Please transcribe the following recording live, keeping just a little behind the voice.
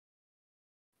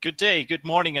Good day, good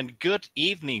morning, and good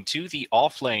evening to the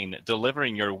Offlane,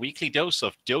 delivering your weekly dose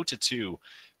of Dota 2.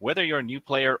 Whether you're a new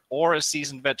player or a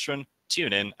seasoned veteran,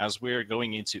 tune in as we're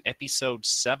going into episode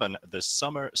 7, the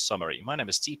Summer Summary. My name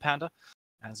is T-Panda,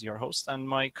 as your host, and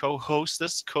my co-host,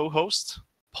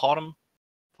 Bottom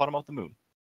of the Moon.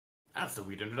 That's a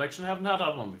weird introduction. I haven't had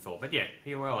that one before, but yeah,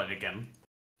 here we are again.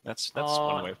 That's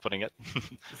one way of putting it.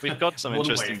 We've got some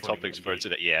interesting topics for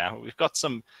today. Yeah, we've got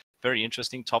some very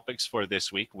interesting topics for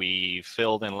this week. We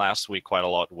filled in last week quite a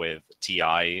lot with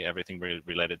TI, everything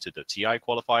related to the TI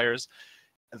qualifiers.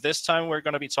 This time we're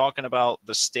going to be talking about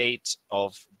the state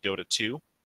of Dota 2,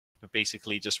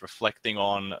 basically just reflecting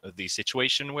on the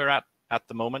situation we're at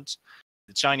the moment,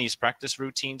 the Chinese practice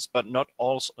routines, but not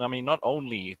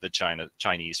only the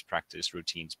Chinese practice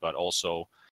routines, but also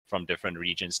from different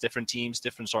regions, different teams,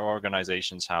 different sort of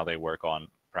organizations, how they work on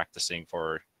practicing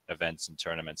for events and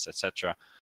tournaments, etc.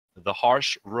 The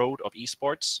harsh road of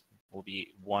esports will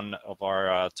be one of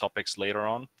our topics later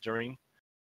on during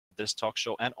this talk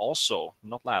show. And also,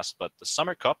 not last, but the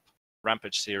Summercup,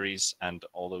 Rampage series, and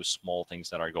all those small things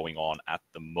that are going on at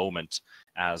the moment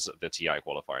as the TI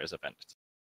qualifiers have ended.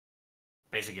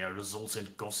 Basically, a results in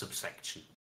gossip section.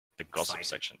 The gossip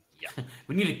section, yeah.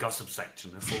 We need a gossip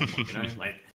section, a full one, you know?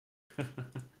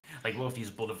 Like one of these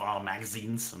Boulevard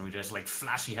magazines, and we just like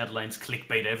flashy headlines,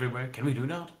 clickbait everywhere. Can we do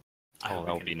that? Oh,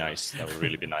 that would be nice. That would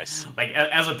really be nice. Like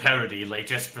as a parody, like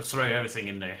just throw everything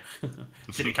in there.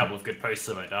 See a couple of good posts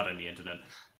about that on the internet.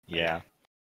 Yeah.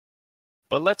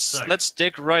 But let's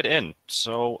dig right in.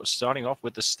 So starting off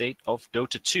with the state of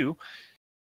Dota 2.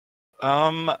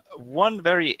 One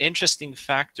very interesting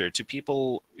factor to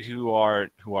people who are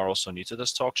also new to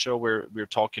this talk show, we're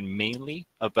talking mainly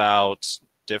about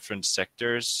different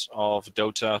sectors of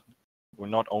Dota. We're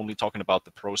not only talking about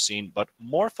the pro scene, but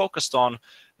more focused on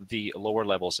the lower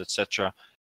levels, etc.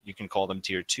 You can call them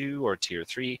tier 2 or tier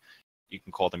 3. You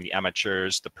can call them the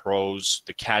amateurs, the pros,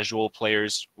 the casual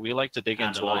players. We like to dig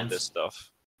into all of this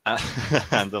stuff.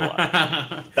 And the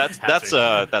line. That's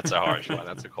a harsh one.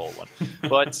 That's a cold one.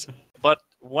 But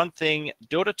one thing,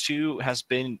 Dota 2 has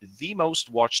been the most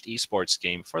watched esports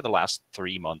game for the last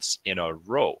 3 months in a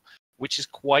row, which is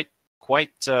quite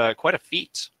a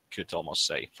feat, could almost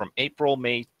say. From April,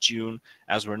 May, June,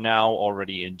 as we're now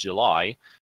already in July,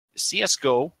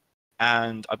 CS:GO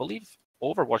and I believe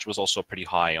Overwatch was also pretty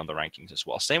high on the rankings as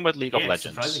well. Same with League of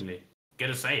Legends. Surprisingly.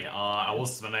 Gotta say, I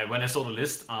was when I saw the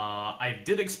list, I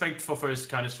did expect for first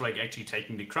Counter-Strike actually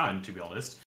taking the crown. To be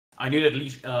honest, I knew that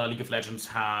League of Legends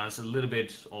has a little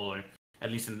bit, or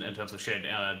at least in terms of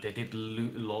share, they did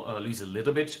lose a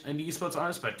little bit in the esports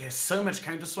hours, but there's so much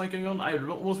Counter-Strike going on. I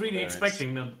was really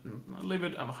expecting a little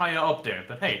bit higher up there,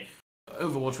 but hey,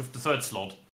 Overwatch with the third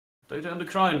slot. Dota and the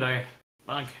crown, they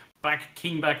back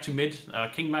king back to mid,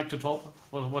 king back to top.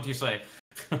 What do you say?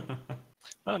 I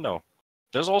don't know.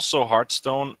 There's also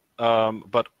Hearthstone,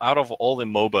 but out of all the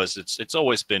MOBAs, it's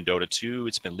always been Dota 2.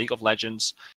 It's been League of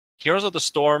Legends. Heroes of the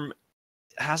Storm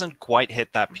hasn't quite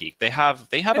hit that peak. They have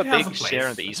a big share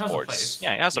in the esports.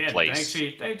 Yeah, it has a place.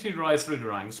 They actually rise through the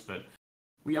ranks, but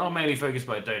we are mainly focused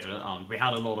by Dota. We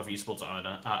had a lot of esports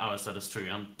hours, that is true,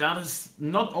 and that is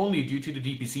not only due to the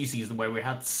DPC season where we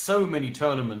had so many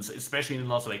tournaments, especially in the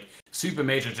last Super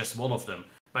Major, just one of them.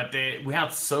 But we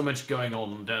had so much going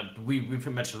on that we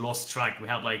pretty much lost track. We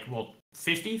had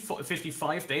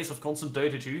 55 days of constant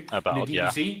Dota 2 in the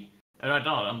DPC. Yeah. Right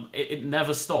now, it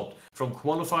never stopped. From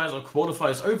qualifiers or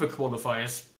qualifiers over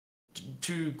qualifiers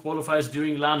to qualifiers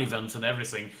doing LAN events and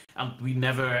everything. And we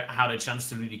never had a chance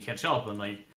to really catch up. And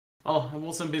it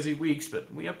was some busy weeks,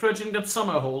 but we are approaching that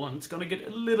summer hole and it's going to get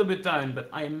a little bit down. But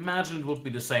I imagine it would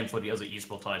be the same for the other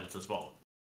esports titles as well.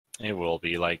 It will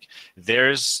be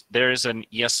there's an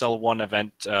ESL1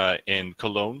 event in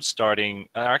Cologne starting,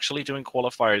 actually doing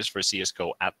qualifiers for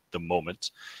CS:GO at the moment.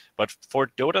 But for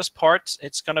Dota's part,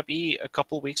 it's going to be a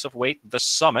couple weeks of wait. The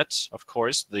Summit, of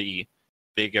course, the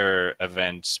bigger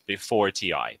event before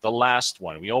TI. The last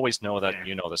one. We always know that,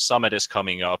 the Summit is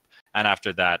coming up. And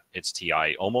after that, it's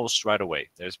TI almost right away.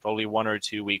 There's probably 1 or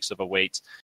 2 weeks of a wait.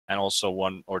 And also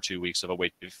 1 or 2 weeks of a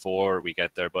wait before we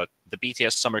get there. But the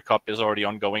BTS Summercup is already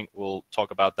ongoing. We'll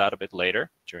talk about that a bit later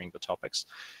during the topics.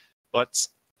 But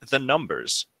the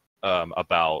numbers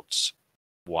about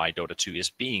why Dota 2 is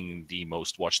being the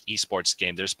most watched esports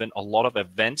game. There's been a lot of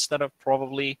events that have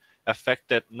probably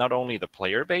affected not only the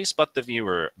player base, but the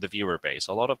viewer base.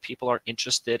 A lot of people are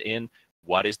interested in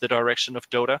what is the direction of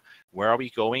Dota? Where are we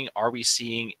going? Are we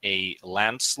seeing a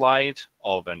landslide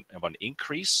of an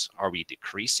increase? Are we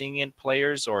decreasing in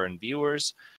players or in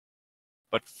viewers?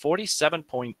 But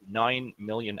 47.9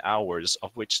 million hours,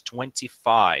 of which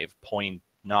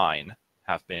 25.9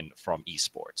 have been from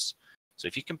esports. So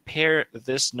if you compare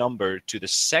this number to the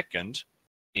second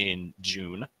in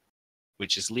June,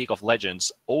 which is League of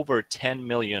Legends, over 10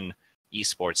 million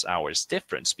esports hours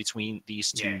difference between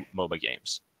these two MOBA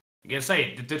games. I can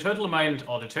say the total amount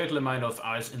of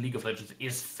hours in League of Legends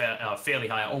is fairly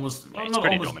high, almost It's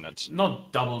pretty dominant.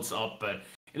 Not doubles up, but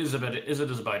it is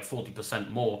about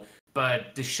 40% more.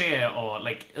 But the share, or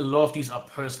like a lot of these are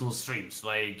personal streams.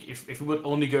 Like if we would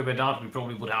only go by that, we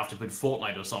probably would have to put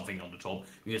Fortnite or something on the top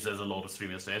because there's a lot of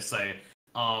streamers there. So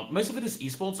most of it is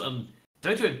esports, and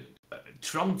Dota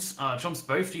trumps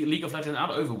both the League of Legends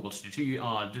and Overwatch,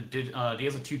 the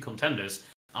other two contenders.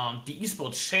 The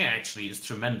esports share actually is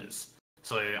tremendous.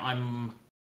 So I'm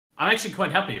actually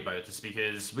quite happy about this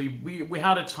because we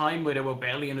had a time where there were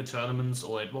barely any tournaments,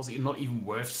 or it was not even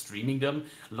worth streaming them.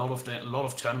 A lot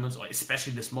of tournaments, or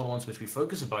especially the smaller ones which we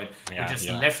focus about, were just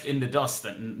left in the dust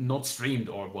and not streamed,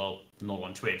 or well, not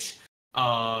on Twitch.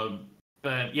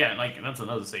 But yeah, like that's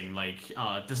another thing. Like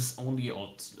this is only,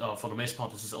 for the most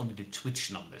part, this is only the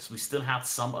Twitch numbers. We still had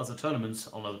some other tournaments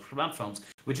on other platforms,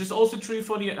 which is also true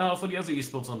for the other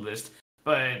esports on the list.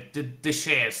 But the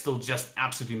share still just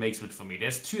absolutely makes it for me.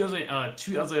 There's two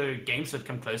other games that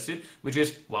come close to it, which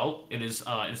is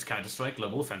it's Counter-Strike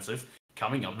Global Offensive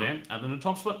coming up there, and then the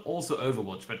top spot also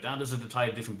Overwatch. But that is an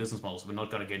entirely different business model, so we're not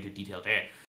going to get into detail there.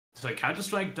 So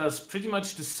Counter-Strike does pretty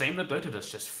much the same that Dota does,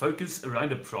 just focus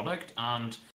around a product,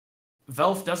 and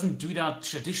Valve doesn't do that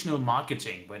traditional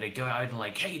marketing where they go out and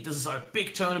like, hey, this is our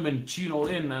big tournament, tune all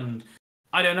in, and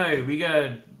I don't know,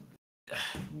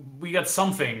 we got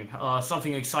something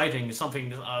exciting,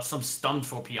 some stunt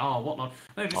for PR or whatnot.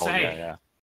 No, just say,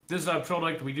 this is our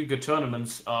product, we do good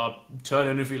tournaments, turn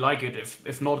in if you like it,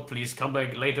 if not, please come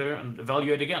back later and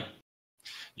evaluate again.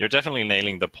 You're definitely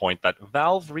nailing the point that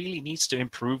Valve really needs to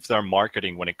improve their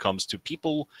marketing when it comes to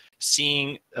people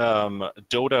seeing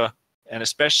Dota, and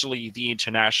especially the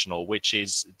international, which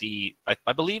is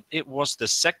I believe it was the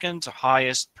second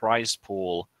highest prize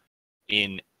pool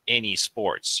in any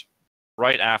sports,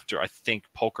 right after, I think,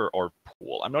 poker or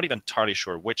pool. I'm not even entirely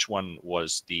sure which one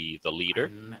was the leader.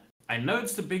 I know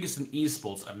it's the biggest in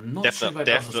esports. I'm not sure about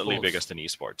definitely biggest in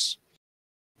esports.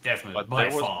 Definitely,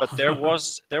 but there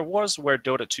was where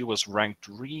Dota 2 was ranked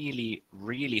really,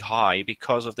 really high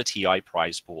because of the TI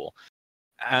prize pool.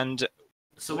 And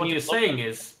so what you're saying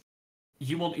is,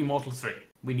 you want Immortal 3.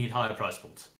 We need higher prize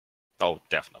pools. Oh,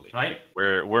 definitely. Right?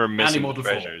 We're missing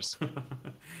treasures.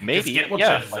 Maybe, just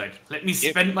get let me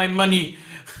spend my money.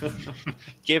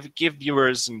 give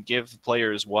viewers and give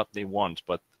players what they want,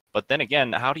 but then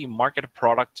again, how do you market a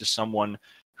product to someone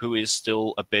who is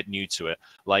still a bit new to it?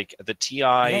 Like the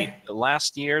TI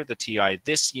last year, the TI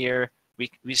this year,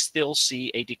 we still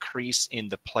see a decrease in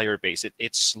the player base.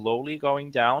 It's slowly going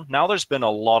down. Now there's been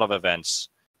a lot of events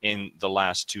in the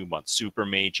last 2 months. Super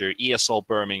Major, ESL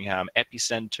Birmingham,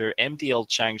 Epicenter, MDL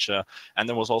Changsha, and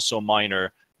there was also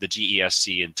minor, the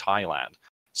GESC in Thailand.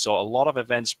 So a lot of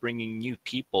events bringing new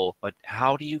people, but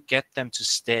how do you get them to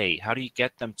stay? How do you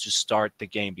get them to start the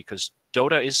game? Because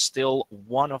Dota is still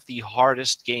one of the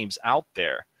hardest games out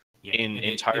there in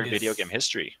entire video game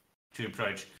history. To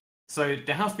approach. So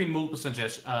there have been multiple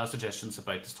suggestions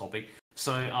about this topic.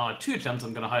 So two attempts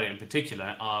I'm going to highlight in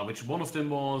particular, which one of them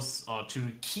was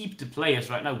to keep the players.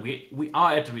 Right now we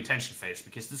are at the retention phase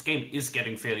because this game is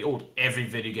getting fairly old. Every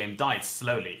video game dies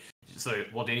slowly. So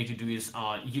what they need to do is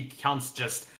you can't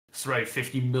just throw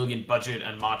 50 million budget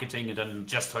and marketing and then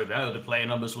just hope the player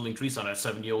numbers will increase on a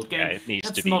 7-year-old game. Yeah, it needs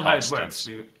That's to be not constant. how it works.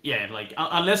 Yeah, like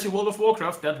unless you're World of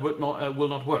Warcraft, that will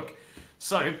not work.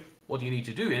 So what you need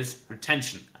to do is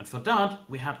retention, and for that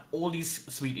we had all these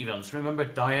sweet events. Remember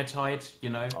Dietide,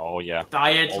 Oh yeah,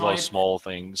 Dietide, all those small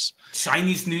things.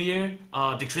 Chinese New Year,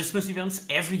 the Christmas events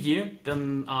every year.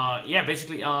 Then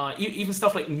basically even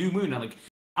stuff like New Moon and like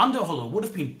Underhollow would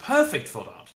have been perfect for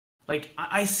that. Like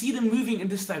I see them moving in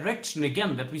this direction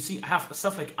again. That we have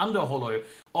stuff like Underhollow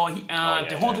or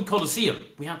the Haunted Colosseum.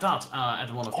 We had that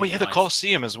at one of. Oh yeah, the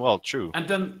Colosseum as well. True. And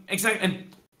then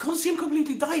and Colosseum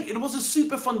completely died. It was a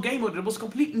super fun game mode. It was a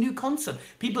completely new concept.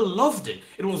 People loved it.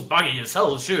 It was buggy as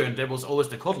hell, sure, and there was always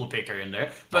the cuddle picker in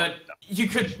there. But you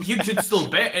could still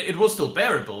bear. It was still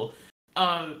bearable.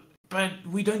 But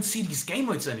we don't see these game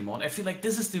modes anymore. And I feel like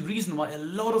this is the reason why a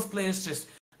lot of players just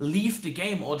leave the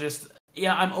game or just.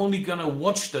 Yeah, I'm only gonna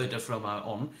watch Dota from now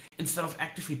on instead of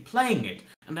actively playing it,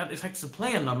 and that affects the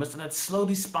player numbers, and that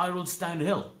slowly spirals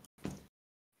downhill.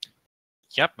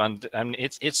 Yep, and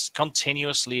it's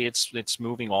continuously it's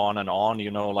moving on and on.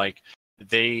 Like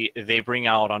they bring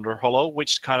out Underhollow,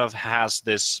 which kind of has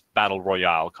this battle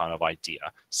royale kind of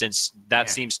idea, since that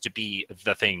seems to be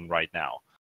the thing right now.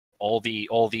 all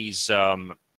these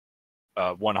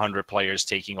 100 players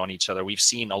taking on each other. We've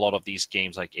seen a lot of these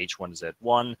games like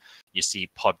H1Z1. You see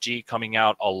PUBG coming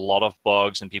out, a lot of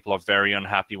bugs, and people are very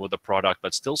unhappy with the product,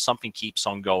 but still something keeps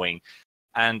on going.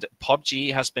 And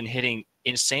PUBG has been hitting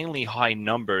insanely high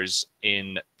numbers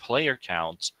in player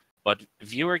count, but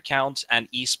viewer count and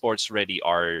esports ready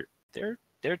are they're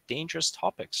dangerous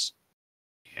topics.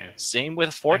 Yeah. Same with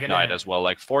Fortnite as well.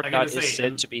 Like Fortnite is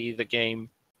said to be the game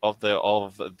of the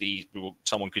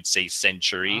someone could say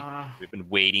century. We've been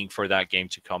waiting for that game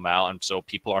to come out, and so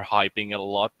people are hyping it a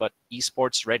lot. But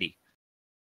esports ready.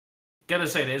 Gotta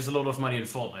say, there's a lot of money in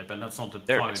Fortnite, but that's not the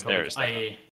primary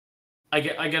topic.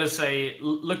 I gotta say,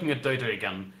 looking at Dota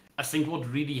again, I think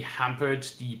what really hampered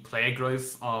the player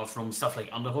growth from stuff like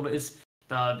Underholder is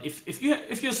that if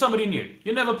you're somebody new,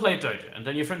 you never played Dota, and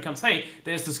then your friend comes, hey,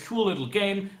 there's this cool little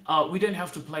game, we don't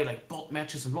have to play like bot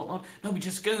matches and whatnot, no, we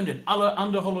just go in an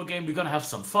Underholder game, we're gonna have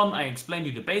some fun, I explain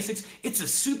you the basics, it's a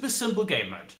super simple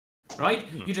game mode, right?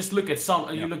 You just look at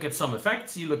you look at some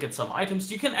effects, you look at some items,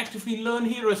 you can actively learn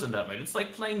heroes in that mode. It's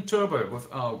like playing Turbo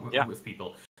with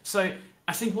people. So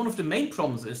I think one of the main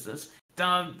problems is this,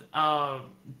 that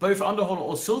both Underholder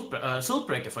or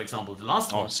Siltbreaker, for example, the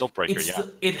last one,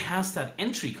 it has that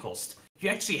entry cost. You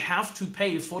actually have to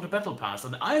pay for the battle pass.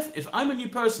 And if I'm a new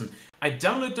person, I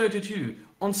download Dota 2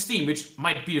 on Steam, which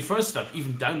might be the first step,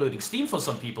 even downloading Steam for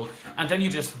some people, and then you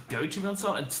just go to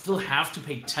console and still have to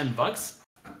pay $10.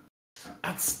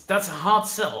 That's a hard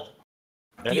sell.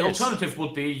 The alternative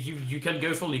would be you can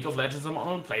go for League of Legends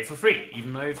and play for free,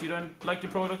 even though if you don't like the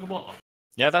product or whatnot.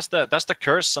 Yeah, that's the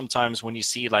curse sometimes when you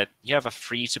see like you have a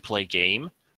free-to-play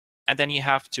game, and then you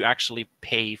have to actually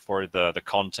pay for the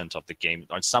content of the game.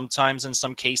 Or sometimes, in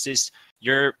some cases,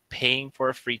 you're paying for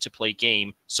a free-to-play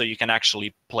game so you can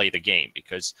actually play the game,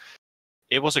 because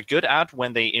it was a good ad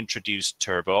when they introduced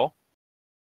Turbo.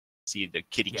 See, the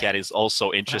kitty cat is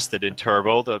also interested in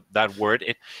Turbo. That word.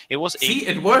 It was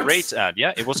a great ad.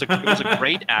 Yeah, it was a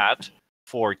great ad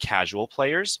for casual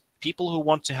players. People who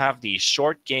want to have these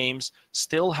short games,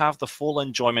 still have the full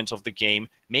enjoyment of the game,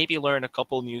 maybe learn a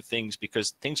couple new things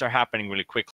because things are happening really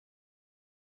quickly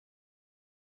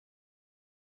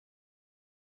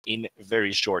in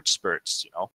very short spurts,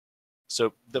 you know.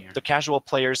 So the casual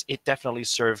players, it definitely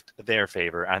served their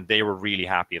favor, and they were really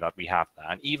happy that we have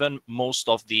that. And even most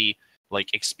of the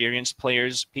like experienced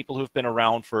players, people who've been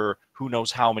around for who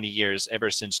knows how many years,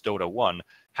 ever since Dota 1,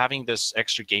 having this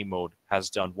extra game mode has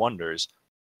done wonders.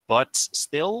 But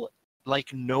still,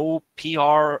 like, no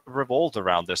PR revolved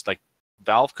around this. Like,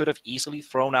 Valve could have easily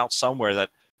thrown out somewhere that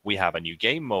we have a new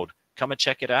game mode. Come and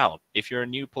check it out. If you're a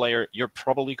new player, you're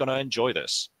probably going to enjoy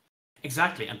this.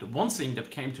 Exactly. And the one thing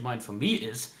that came to mind for me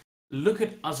is look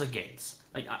at other games.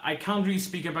 Like, I can't really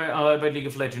speak about League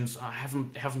of Legends. I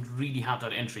haven't really had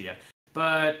that entry yet.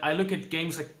 But I look at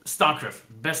games like StarCraft,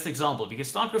 best example, because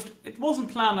StarCraft, it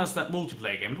wasn't planned as that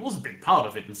multiplayer game. It was a big part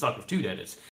of it in StarCraft 2, that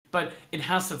is. But it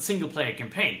has that single-player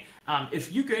campaign.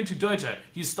 If you go into Dota,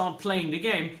 you start playing the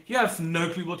game, you have no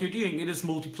clue what you're doing. It is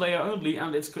multiplayer only,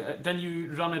 and then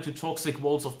you run into toxic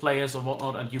walls of players or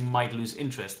whatnot, and you might lose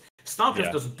interest.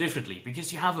 StarCraft does it differently,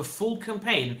 because you have a full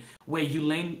campaign where you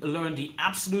learn the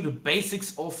absolute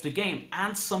basics of the game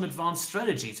and some advanced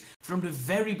strategies from the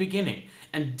very beginning.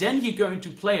 And then you go into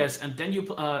players, and then you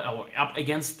up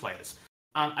against players.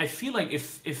 And I feel like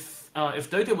if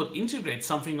Dota would integrate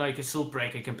something like a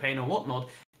Siltbreaker campaign or whatnot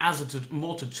as a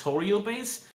more tutorial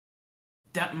base,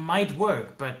 that might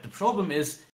work. But the problem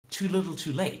is too little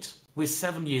too late. We're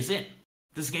 7 years in.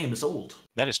 This game is old.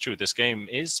 That is true. This game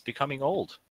is becoming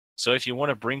old. So if you want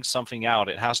to bring something out,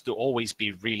 it has to always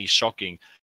be really shocking.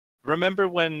 Remember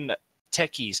when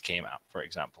Techies came out, for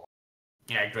example?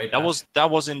 Yeah, great. That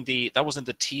was in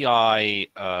the TI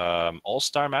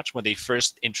All-Star match when they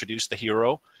first introduced the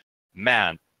hero.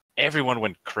 Man, everyone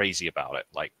went crazy about it.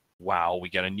 Like, wow, we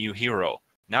got a new hero.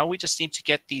 Now we just need to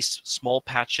get these small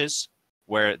patches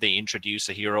where they introduce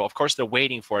a hero. Of course, they're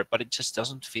waiting for it, but it just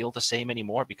doesn't feel the same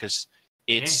anymore because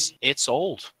it's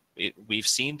old. We've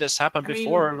seen this happen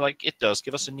before. Like, it does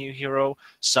give us a new hero.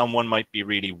 Someone might be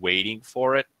really waiting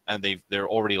for it, and they're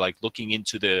already like looking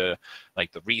into the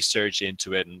research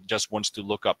into it, and just wants to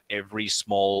look up every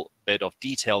small bit of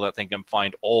detail that they can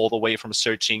find, all the way from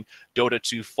searching Dota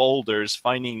 2 folders,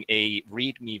 finding a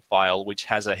README file which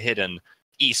has a hidden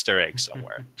Easter egg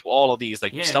somewhere. To all of these,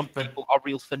 some people are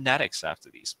real fanatics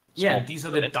after these. Yeah, these are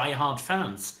the die-hard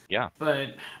fans. Yeah.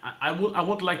 But I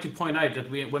would like to point out that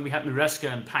when we had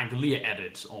Mireska and Pangolier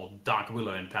edit, or Dark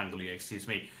Willow and Pangolier, excuse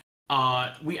me,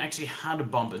 we actually had a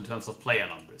bump in terms of player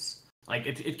numbers. Like,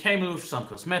 it came with some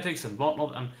cosmetics and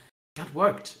whatnot, and that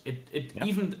worked. Yeah.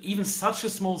 Even such a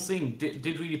small thing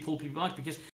did really pull people out,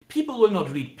 because people will not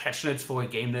read patch notes for a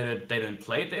game that they don't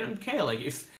play. They don't care. Like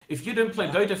if you don't play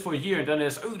Dota for a year and then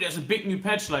there's a big new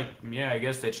patch, like yeah, I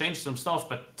guess they changed some stuff,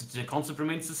 but the concept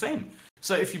remains the same.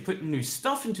 So if you put new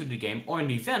stuff into the game or an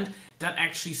event, that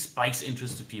actually spikes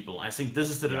interest to people. I think this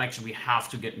is the direction we have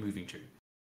to get moving to.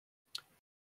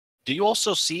 Do you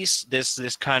also see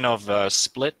this kind of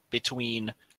split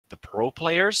between the pro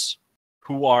players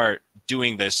who are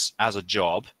doing this as a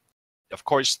job? Of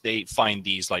course, they find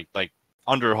these like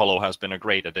Underhollow has been a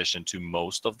great addition to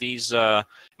most of these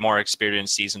more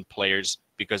experienced seasoned players,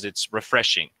 because it's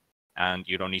refreshing and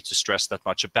you don't need to stress that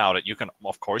much about it. You can,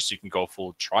 of course, you can go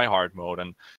full try-hard mode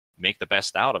and make the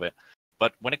best out of it.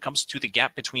 But when it comes to the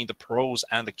gap between the pros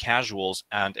and the casuals,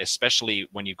 and especially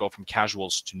when you go from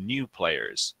casuals to new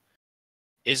players,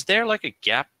 is there like a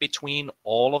gap between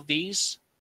all of these?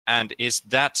 And is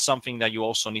that something that you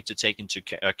also need to take into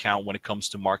account when it comes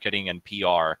to marketing and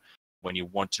PR, when you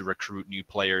want to recruit new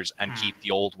players and keep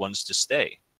the old ones to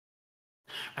stay?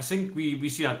 I think we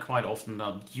see that quite often,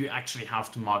 that you actually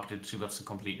have to market it towards the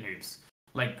complete noobs.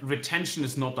 Like, retention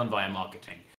is not done via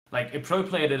marketing. Like, a pro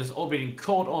player that is already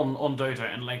caught on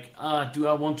Dota and like, do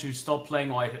I want to stop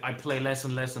playing, or I play less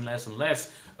and less and less and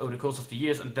less over the course of the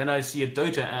years, and then I see a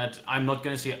Dota ad, I'm not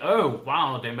going to say, oh,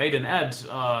 wow, they made an ad.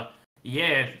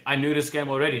 Yeah, I knew this game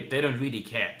already. They don't really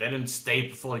care. They don't stay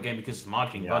before the game because of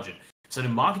marketing budget. So the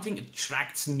marketing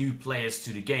attracts new players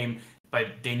to the game, but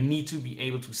they need to be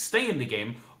able to stay in the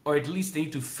game, or at least they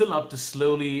need to fill up the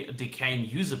slowly decaying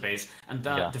user base. And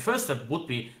the first step would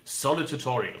be solid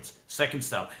tutorials. Second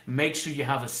step, make sure you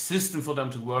have a system for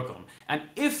them to work on. And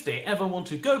if they ever want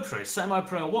to go pro,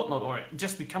 semi-pro or whatnot, or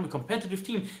just become a competitive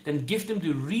team, then give them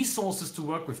the resources to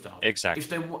work with that. Exactly.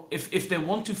 If they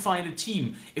want to find a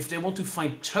team, if they want to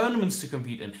find tournaments to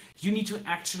compete in, you need to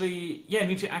actually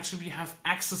have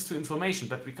access to information.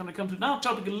 But we're going to come to that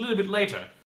topic a little bit later,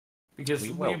 because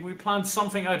we planned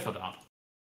something out for that.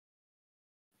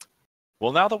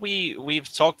 Well, now that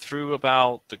we've talked through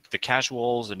about the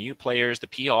casuals, the new players, the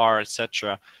PR,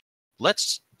 etc.,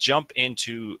 let's jump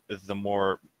into the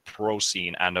more pro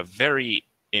scene and a very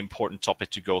important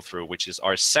topic to go through, which is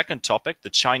our second topic,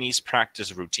 the Chinese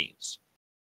practice routines.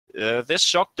 This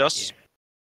shocked us.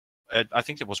 Yeah. I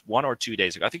think it was 1 or 2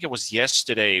 days ago. I think it was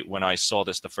yesterday when I saw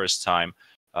this the first time.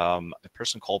 A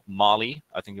person called Molly,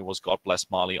 I think it was God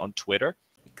Bless Molly on Twitter,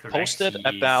 posted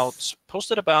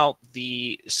about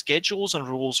the schedules and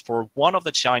rules for one of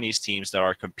the Chinese teams that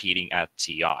are competing at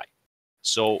TI.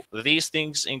 So these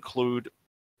things include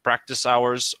practice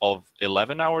hours of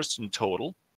 11 hours in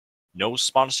total, no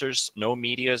sponsors, no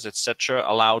medias, etc.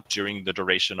 allowed during the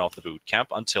duration of the boot camp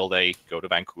until they go to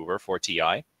Vancouver for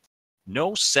TI.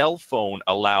 No cell phone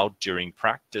allowed during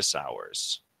practice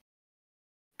hours.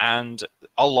 And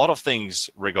a lot of things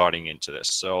regarding into this.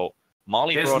 So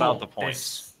Molly brought out the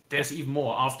points. There's even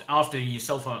more. After the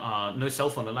cell phone, no cell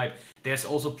phone allowed, there's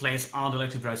also players aren't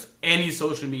allowed to browse any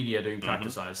social media during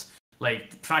practice hours.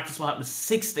 Like, practice will happen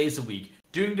 6 days a week.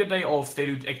 During the day off, they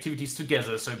do activities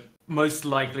together. So most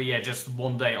likely, just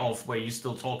 1 day off where you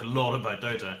still talk a lot about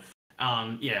Dota.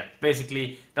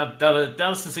 Basically,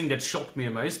 that's the thing that shocked me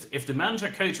the most. If the manager,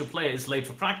 coach, or player is late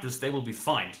for practice, they will be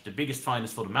fined. The biggest fine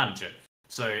is for the manager.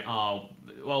 So,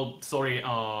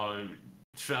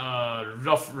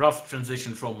 rough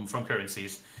transition from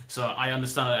currencies. So I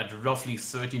understand that at roughly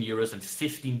 €13 and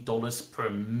 $15 per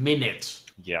minute.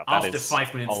 Yeah, after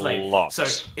 5 minutes late. Lot. So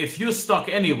if you're stuck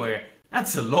anywhere,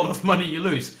 that's a lot of money you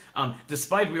lose.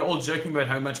 Despite we're all joking about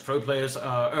how much pro players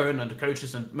earn and the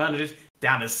coaches and managers,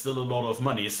 that is still a lot of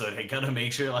money. So they gotta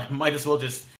make sure, like, might as well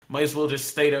just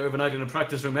stay there overnight in a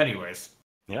practice room anyways.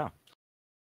 Yeah.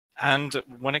 And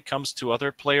when it comes to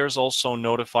other players also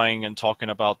notifying and talking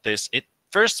about this,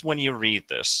 first, when you read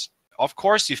this, of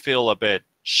course you feel a bit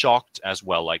shocked as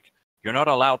well. Like, you're not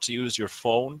allowed to use your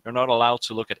phone. You're not allowed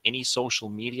to look at any social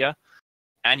media.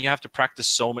 And you have to practice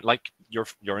so much, like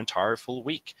your entire full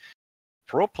week.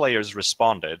 Pro players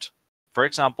responded. For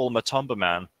example, Matumba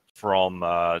Man from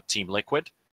Team Liquid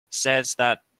says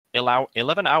that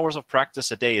 11 hours of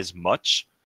practice a day is much.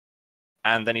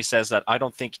 And then he says that I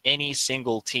don't think any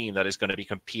single team that is going to be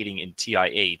competing in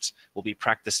TI8 will be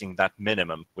practicing that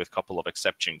minimum, with a couple of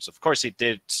exceptions. Of course, he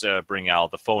did bring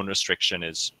out the phone restriction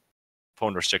is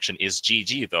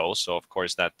GG, though. So, of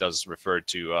course, that does refer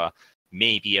to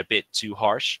maybe a bit too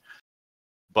harsh.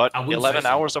 But 11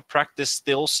 hours of practice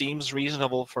still seems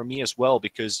reasonable for me as well,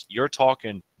 because you're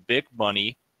talking big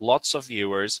money, lots of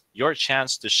viewers, your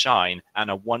chance to shine, and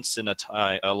a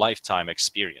once-in-a-lifetime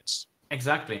experience.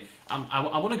 Exactly.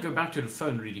 I want to go back to the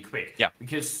phone really quick. Yeah.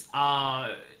 Because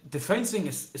the phone thing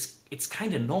is it's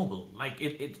kind of normal. Like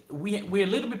we're a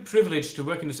little bit privileged to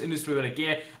work in this industry where, like,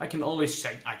 yeah, I can always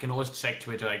check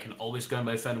Twitter, I can always go on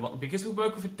my phone and whatnot, because we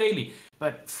work with it daily.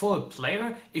 But for a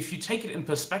player, if you take it in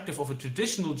perspective of a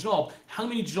traditional job, how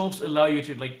many jobs allow you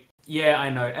to, like, yeah, I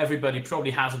know everybody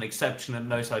probably has an exception and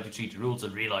knows how to cheat the rules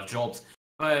in real life jobs,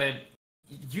 but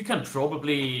you can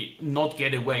probably not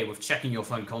get away with checking your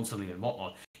phone constantly and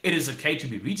whatnot. It is okay to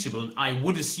be reachable, and I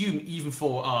would assume even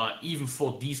for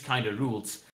these kind of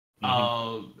rules,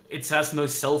 it says no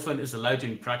cell phone is allowed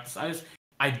during practice hours.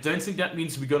 I don't think that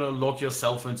means we're gonna lock your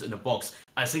cell phones in a box.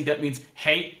 I think that means,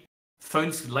 hey,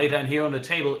 phones lay down here on the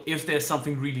table. If there's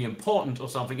something really important or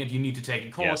something and you need to take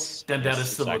a course, then that is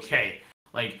still okay.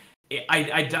 Like,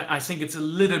 I think it's a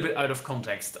little bit out of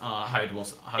context how it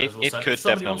was It said. could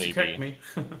Somebody definitely else correct be.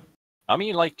 me. I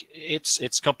mean, like,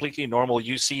 it's completely normal.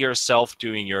 You see yourself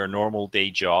doing your normal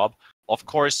day job. Of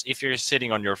course, if you're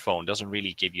sitting on your phone, doesn't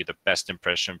really give you the best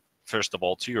impression, first of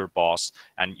all, to your boss,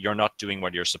 and you're not doing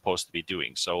what you're supposed to be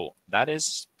doing. So that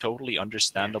is totally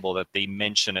understandable that they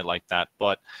mention it like that.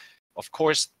 But of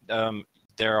course,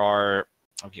 there are,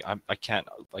 okay,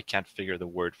 I can't figure the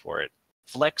word for it.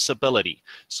 Flexibility.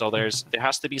 So there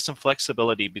has to be some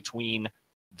flexibility between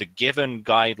the given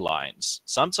guidelines,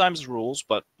 sometimes rules,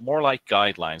 but more like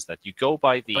guidelines, that you go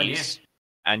by But yeah, these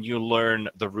and you learn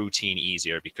the routine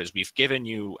easier because we've given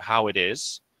you how it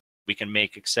is. We can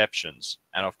make exceptions.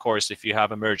 And of course, if you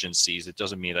have emergencies, it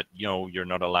doesn't mean that, you're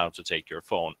not allowed to take your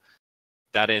phone.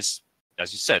 That is,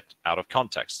 as you said, out of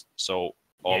context. So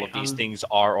all of these things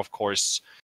are, of course,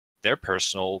 they're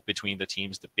personal between the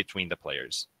teams, between the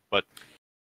players. But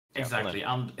exactly.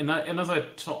 And another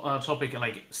topic,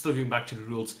 like, still going back to the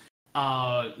rules,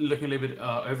 looking a little bit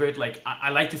over it, like, I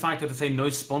like the fact that they say no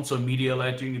sponsor media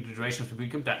allowed during the duration of the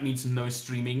bootcamp. That means no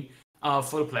streaming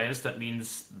for the players. That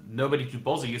means nobody to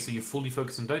bother you, so you're fully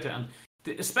focused on Dota. And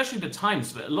especially the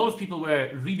times, a lot of people were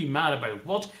really mad about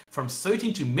what? From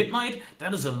 13 to midnight?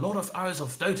 That is a lot of hours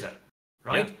of Dota,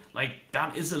 right? Yeah. Like,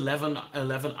 that is 11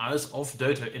 hours of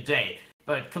Dota a day.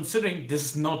 But considering this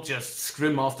is not just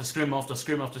scrim after scrim after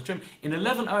scrim after scrim, in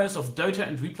 11 hours of Dota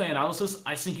and replay analysis,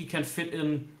 I think you can fit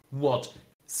in, what,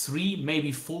 3,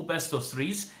 maybe 4 best of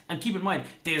 3s? And keep in mind,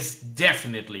 there's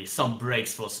definitely some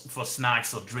breaks for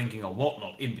snacks or drinking or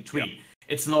whatnot in between. Yeah.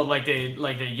 It's not like they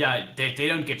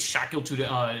don't get shackled to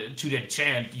their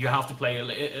chair and you have to play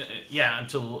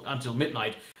until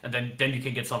midnight, and then you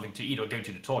can get something to eat or go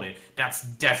to the toilet. That's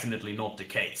definitely not the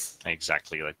case.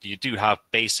 Exactly. Like, you do have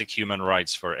basic human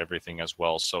rights for everything as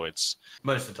well. So it's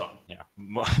most of the time. Yeah,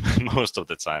 most of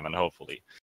the time, and hopefully,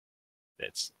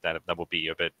 that would be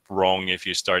a bit wrong if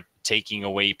you start taking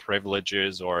away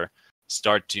privileges or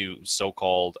start to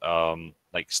so-called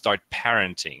start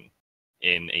parenting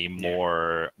in a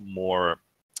more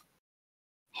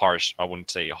harsh, I wouldn't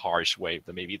say harsh way,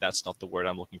 but maybe that's not the word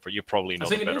I'm looking for. You probably know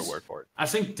the better word for it. I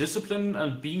think discipline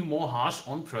and being more harsh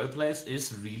on pro players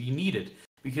is really needed,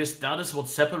 because that is what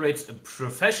separates a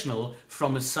professional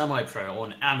from a semi-pro or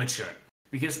an amateur.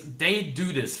 Because they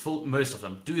do this, most of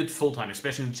them do it full-time,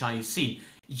 especially in the Chinese scene.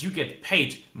 You get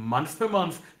paid month per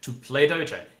month to play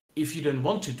Dota. If you don't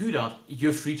want to do that,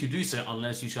 you're free to do so,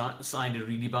 unless you sign a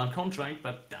really bad contract,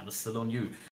 but that is still on you.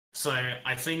 So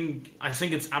I think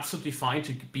it's absolutely fine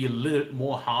to be a little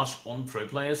more harsh on pro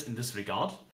players in this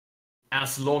regard,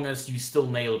 as long as you still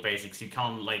nail basics. You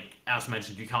can't, like, as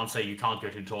mentioned, you can't say you can't go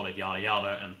to the toilet, yada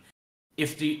yada. And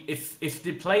if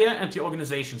the player and the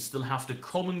organization still have the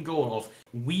common goal of,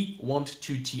 we want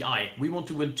to TI, we want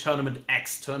to win tournament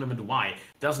X, tournament Y,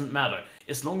 doesn't matter.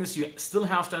 As long as you still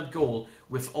have that goal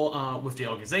with the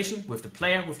organization, with the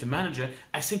player, with the manager,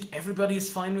 I think everybody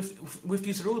is fine with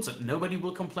these rules, and nobody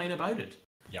will complain about it.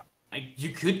 Yeah. Like, you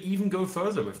could even go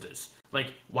further with this.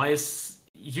 Like,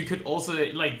 you could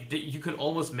also, like, you could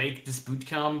almost make this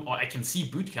bootcamp, or I can see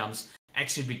bootcamps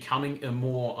actually becoming a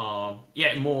more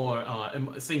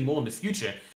thing more in the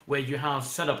future, where you have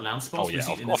set up LAN spots. Oh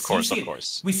yeah, of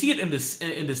course. We see it in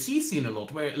the C scene a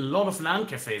lot, where a lot of LAN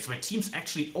cafes, where teams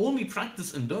actually only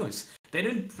practice in those. They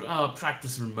don't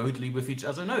practice remotely with each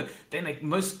other. No, they, like,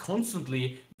 most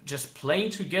constantly just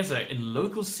playing together in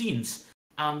local scenes,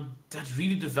 and that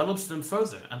really develops them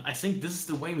further. And I think this is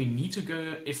the way we need to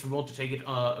go if we want to take it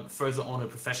further on a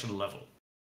professional level.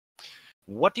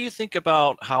 What do you think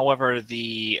about, however,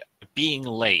 the being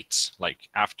late, like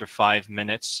after 5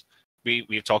 minutes?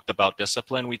 We've talked about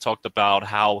discipline. We talked about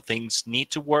how things need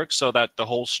to work so that the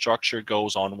whole structure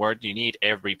goes onward. You need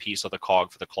every piece of the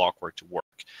cog for the clockwork to work.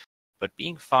 but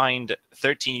being fined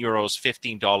 13 euros,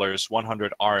 $15,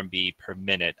 100 RMB per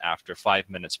minute after 5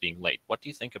 minutes being late. What do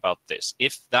you think about this,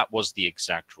 if that was the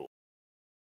exact rule?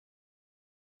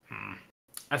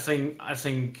 I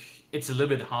think it's a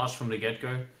little bit harsh from the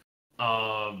get-go.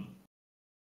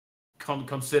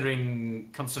 Considering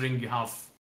you have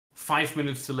 5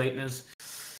 minutes to lateness,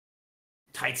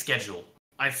 tight schedule.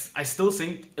 I still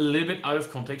think a little bit out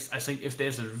of context. I think if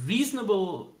there's a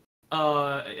reasonable,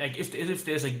 like if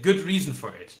there's a good reason for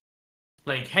it,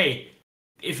 like hey,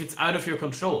 if it's out of your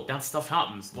control, that stuff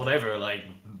happens. Whatever, like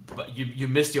but you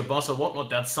missed your bus or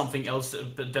whatnot. That's something else.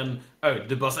 But then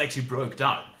the bus actually broke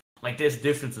down. Like there's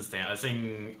differences there. I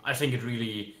think it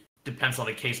really depends on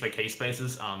a case by case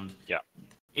basis, and yeah,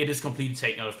 it is completely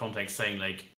taken out of context. Saying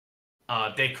like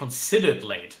they considered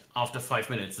late after 5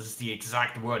 minutes. This is the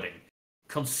exact wording.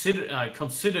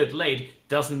 Considered late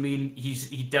doesn't mean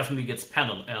he definitely gets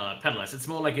penalized. It's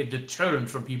more like a deterrent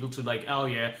from people to like, oh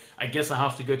yeah, I guess I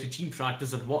have to go to team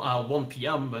practice at 1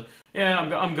 p.m. But yeah,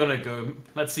 I'm gonna go.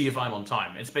 Let's see if I'm on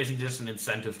time. It's basically just an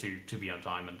incentive to be on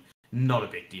time, and not a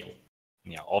big deal.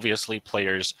 Yeah, obviously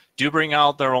players do bring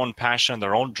out their own passion,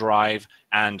 their own drive,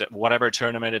 and whatever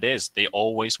tournament it is, they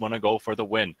always want to go for the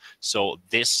win. So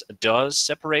this does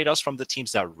separate us from the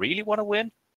teams that really want to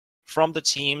win, from the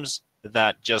teams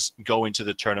that just go into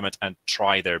the tournament and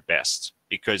try their best.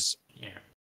 Because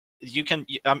you can,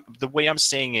 the way I'm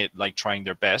saying it, like trying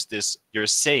their best, is you're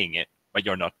saying it, but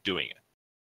you're not doing it.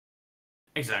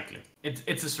 Exactly.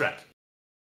 It's a threat.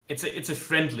 It's a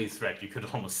friendly threat, you could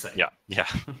almost say. Yeah.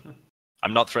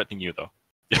 I'm not threatening you though.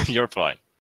 You're fine.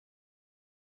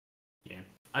 Yeah,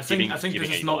 I think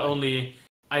this is not only.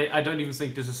 I don't even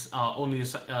think this is only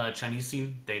a Chinese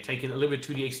scene. They take it a little bit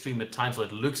to the extreme at times, so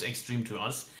it looks extreme to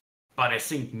us. But I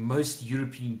think most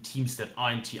European teams that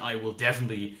are in TI will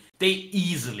they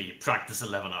easily practice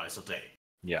 11 hours a day.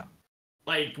 Yeah.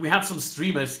 Like we have some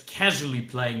streamers casually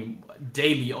playing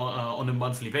daily on a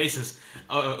monthly basis,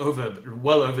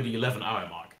 well over the 11-hour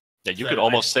mark. Yeah, you could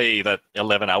almost say that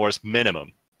 11 hours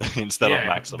minimum instead of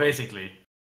maximum. Basically.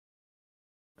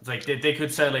 It's like they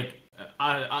could say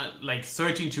like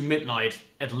 13 to midnight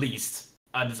at least,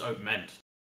 and it's open end.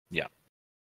 Yeah.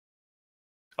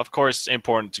 Of course,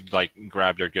 important to like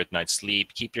grab your good night's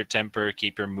sleep, keep your temper,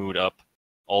 keep your mood up.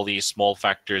 All these small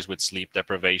factors with sleep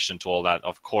deprivation to all that.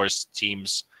 Of course,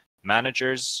 teams,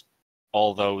 managers,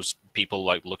 all those people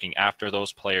like looking after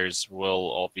those players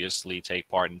will obviously take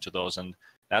part into those, and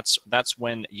that's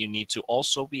when you need to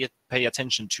also pay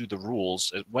attention to the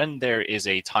rules when there is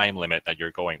a time limit that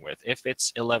you're going with. If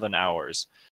it's 11 hours,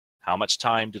 how much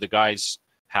time do the guys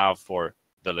have for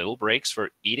the little breaks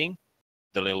for eating,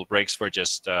 the little breaks for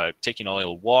just taking a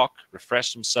little walk,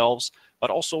 refresh themselves, but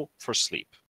also for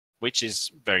sleep, which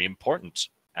is very important.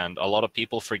 And a lot of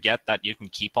people forget that you can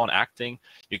keep on acting,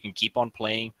 you can keep on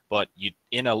playing, but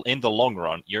in the long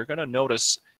run, you're going to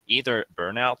notice either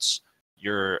burnouts,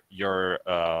 your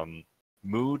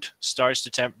mood starts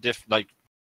to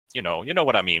you know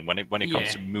what I mean when it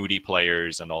comes to moody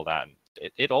players and all that.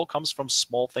 It all comes from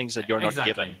small things that you're not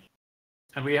given.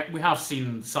 And we have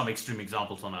seen some extreme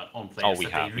examples on players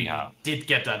that they did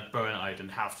get that burnout and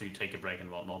have to take a break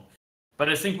and whatnot. But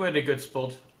I think we're in a good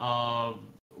spot.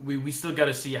 We still got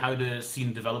to see how the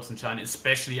scene develops in China,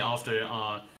 especially after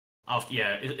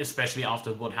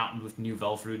what happened with new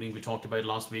Valve ruling we talked about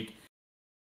last week.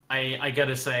 I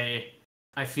gotta say,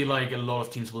 I feel like a lot of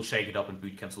teams will shake it up, and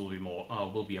bootcamps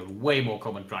will be a way more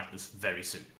common practice very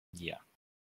soon. Yeah.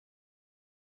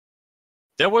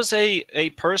 There was a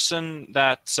person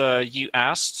that you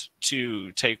asked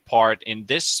to take part in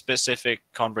this specific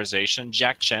conversation,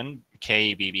 Jack Chen,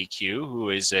 KBBQ,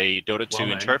 who is a Dota 2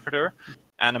 interpreter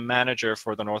and a manager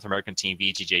for the North American team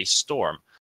VGJ Storm.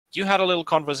 You had a little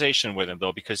conversation with him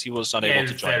though, because he was unable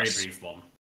to join us. Very brief one.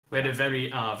 We had a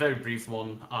very brief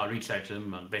one. Reached out to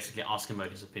him and basically asked him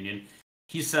about his opinion.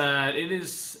 He said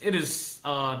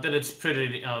that it's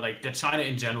pretty that China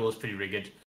in general is pretty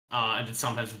rigid, and it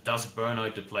sometimes does burn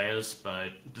out the players.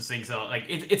 But the things are like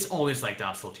it's always like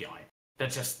that for TI.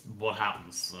 That's just what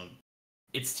happens.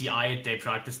 It's TI. They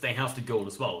practice. They have the goal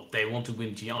as well. They want to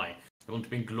win TI. They want to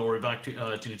bring glory back to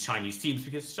the Chinese teams,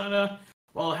 because China,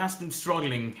 has been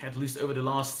struggling at least over the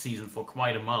last season for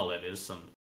quite a while. That is.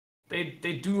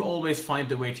 They do always find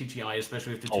the way to TI,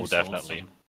 especially with the two definitely.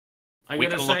 I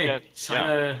gotta say,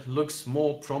 China looks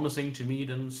more promising to me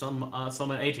than some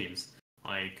A teams.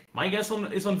 Like my guess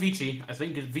is on VG. I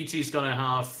think VG is gonna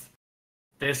have.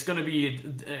 They're gonna be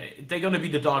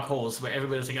the dark horse where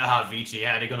everybody's saying, VG,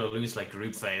 they're gonna lose like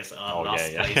group phase,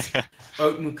 last place.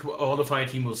 Open qualifier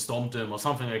team will stomp them or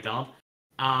something like that.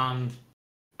 And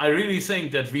I really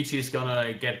think that VG is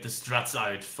gonna get the struts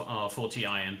out for TI,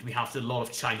 and we have a lot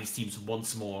of Chinese teams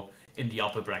once more in the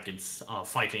upper brackets,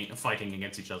 fighting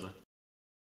against each other.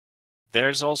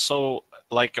 There's also,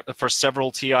 like, for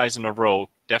several TIs in a row,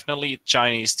 definitely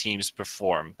Chinese teams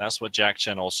perform. That's what Jack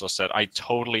Chen also said. I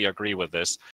totally agree with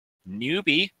this.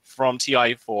 Newbie from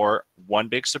TI4, one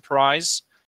big surprise.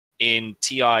 In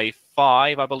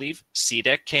TI5, I believe,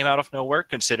 CDEC came out of nowhere,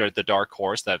 considered the dark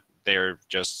horse that they're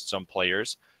just some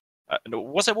players.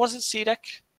 Was it CDEC?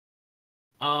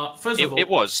 First of all, it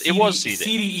was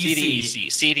CDEC.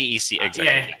 CDEC, exactly.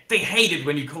 Yeah, they hate it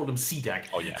when you call them CDEC.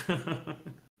 Oh yeah,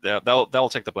 they'll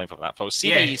take the blame for that. So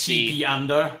CDEC, TP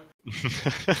under.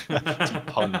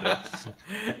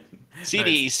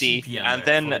 CDEC, and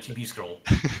then TP scroll.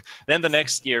 then the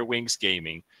next year Wings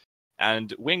Gaming,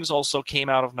 and Wings also came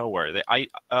out of nowhere.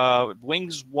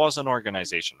 Wings was an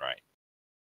organization, right?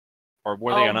 Or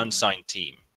were they an unsigned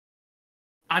team?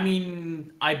 I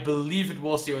mean, I believe it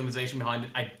was the organization behind it.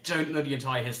 I don't know the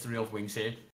entire history of Wings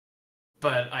here,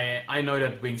 but I know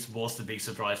that Wings was the big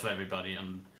surprise for everybody,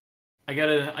 and I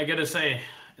gotta say,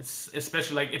 it's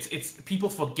especially like it's people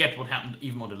forget what happened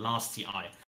even on the last TI.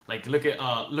 Like look at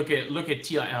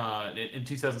TI in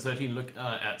 2013. Look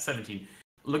at 17.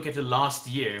 Look at the last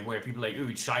year where people are like,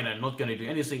 ooh, China not gonna do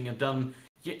anything, and then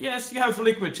yes, you have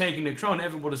Liquid taking the crown.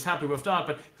 Everybody's happy with that,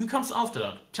 but who comes after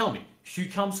that? Tell me. Who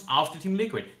comes after Team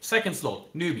Liquid? Second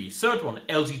slot, Newbie. Third one,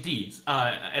 LGD,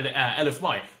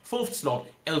 LFY. Fourth slot,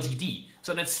 LGD.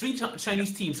 So that's three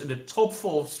Chinese teams in the top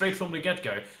 4 straight from the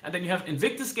get-go. And then you have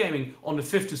Invictus Gaming on the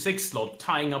 5th to 6th slot,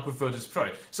 tying up with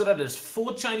Virtus.pro. So that is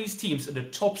 4 Chinese teams in the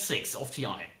top 6 of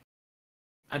TI.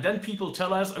 And then people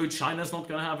tell us, oh, China's not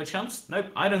going to have a chance? Nope,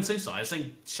 I don't think so. I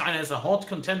think China is a hot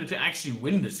contender to actually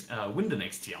win the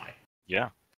next TI. Yeah.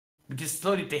 Because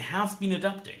slowly they have been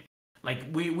adapting. Like,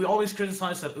 we always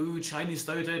criticize that, ooh, Chinese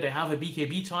Dota, they have a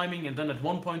BKB timing, and then at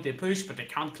one point they push, but they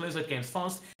can't close out games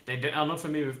fast. They are not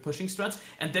familiar with pushing strats.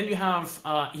 And then you have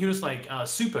heroes like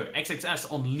Super,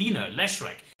 XXS on Lina,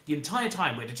 Leshrek, the entire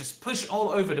time, where they just push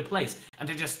all over the place, and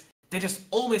they're just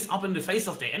always up in the face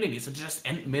of their enemies, and just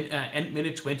end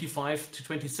minute 25 to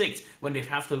 26, when they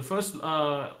have the first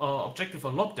objective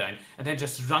on lockdown, and then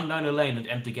just run down a lane and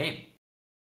end the game.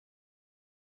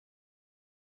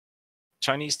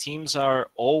 Chinese teams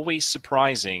are always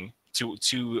surprising to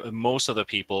most of the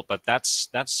people, but that's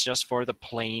just for the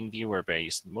plain viewer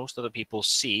base. Most of the people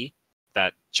see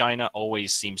that China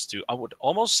always seems to, I would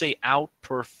almost say,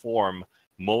 outperform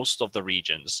most of the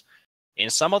regions.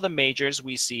 In some of the majors,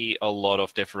 we see a lot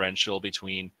of differential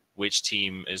between which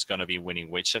team is going to be winning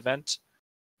which event.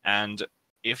 And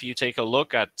if you take a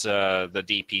look at the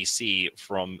DPC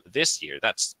from this year,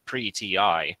 that's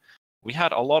pre-TI, we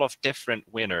had a lot of different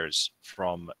winners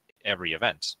from every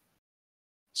event.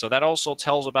 So that also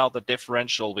tells about the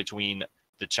differential between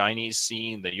the Chinese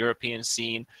scene, the European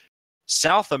scene,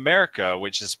 South America,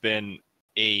 which has been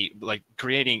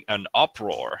creating an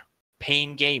uproar.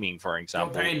 Pain Gaming, for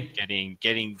example,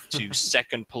 getting to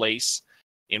second place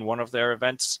in one of their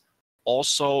events.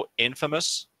 Also,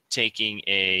 Infamous taking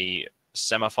a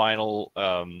semifinal.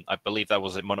 I believe that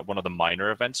was one of the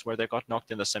minor events where they got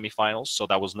knocked in the semifinals. So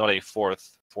that was not a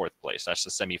fourth place. That's the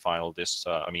semifinal.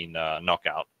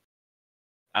 Knockout.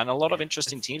 And a lot of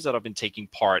interesting teams that have been taking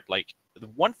part. Like, the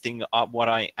one thing, what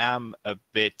I am a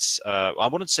bit, I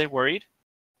wouldn't say worried,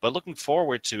 but looking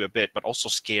forward to a bit, but also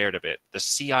scared a bit. The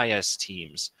CIS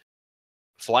teams.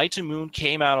 Fly to Moon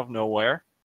came out of nowhere.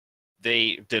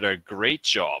 They did a great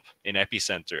job in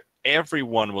Epicenter.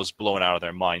 Everyone was blown out of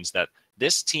their minds that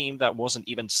this team that wasn't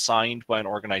even signed by an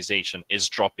organization is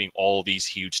dropping all these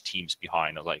huge teams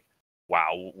behind. I was like,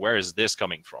 wow, where is this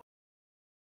coming from?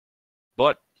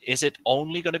 But is it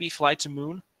only going to be Fly to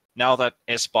Moon? Now that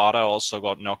Espada also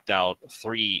got knocked out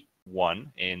 3-1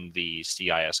 in the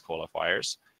CIS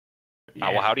qualifiers.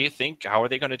 Yeah. How do you think? How are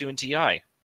they going to do in TI?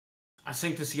 I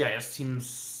think the CIS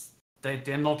teams,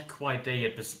 they're not quite there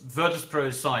yet. Virtus.pro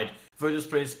aside,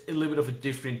 Virtus.pro is a little bit of a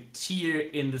different tier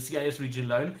in the CIS region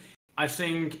alone. I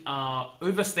think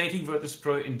overstating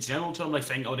Virtus.pro in general terms, like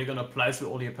saying, oh, they're going to plow through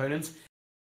all the opponents,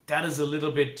 that's a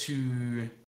little bit too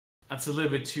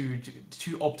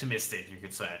optimistic, you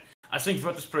could say. I think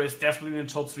Virtus.pro is definitely in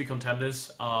the top 3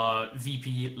 contenders.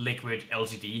 VP, Liquid,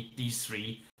 LGD, these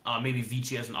 3. Maybe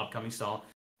VG as an upcoming star.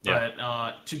 Yeah.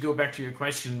 But to go back to your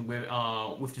question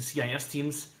with the CIS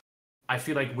teams, I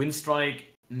feel like Winstrike,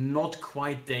 not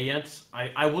quite there yet.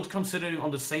 I would consider it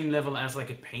on the same level as like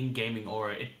a Pain Gaming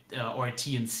or a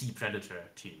TNC Predator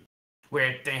team,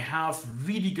 where they have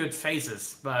really good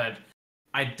phases, but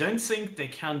I don't think they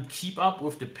can keep up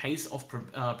with the pace of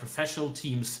professional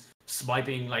teams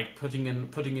swiping, like putting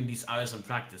in these hours in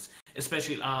practice.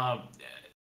 Especially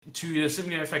to a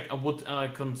similar effect, I would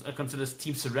consider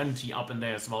Team Serenity up in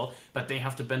there as well. But they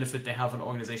have the benefit; they have an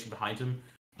organization behind them,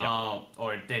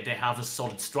 or they have a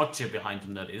solid structure behind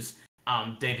them. That is,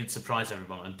 they did surprise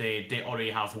everyone, and they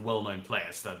already have well-known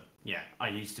players that are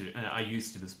used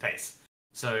to this pace.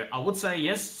 So I would say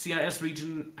yes, CIS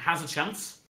region has a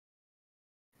chance,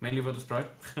 mainly Virtus Pro,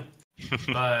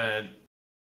 but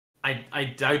I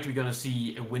doubt we're gonna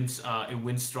see a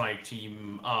win strike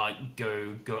team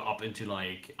go up into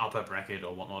like upper bracket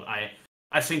or whatnot.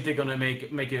 I think they're gonna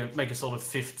make a sort of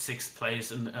 5th, 6th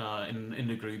place in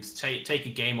the groups. Take a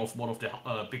game off one of the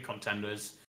big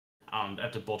contenders, and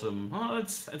at the bottom,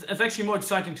 it's actually more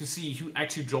exciting to see who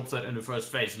actually drops that in the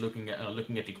first phase. Looking at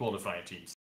the qualifier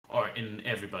teams, or in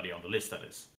everybody on the list, that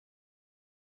is.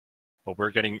 Well,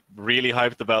 we're getting really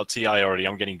hyped about TI already.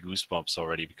 I'm getting goosebumps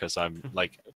already because I'm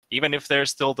like, even if there's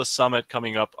still the summit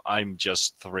coming up, I'm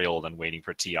just thrilled and waiting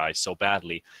for TI so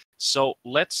badly. So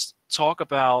let's talk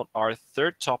about our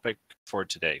third topic for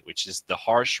today, which is the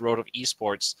harsh road of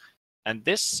esports. And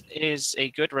this is a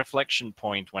good reflection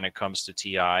point when it comes to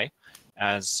TI,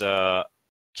 as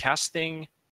casting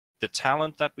the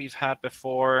talent that we've had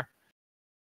before,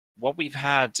 what we've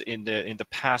had in the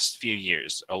past few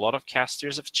years. A lot of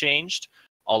casters have changed.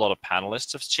 A lot of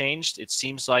panelists have changed. It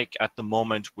seems like at the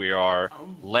moment we are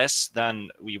less than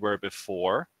we were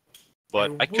before,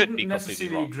 but I could be completely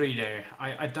necessarily wrong. agree there.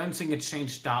 I don't think it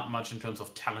changed that much in terms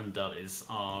of talent. That is,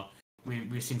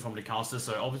 we've seen from the casters.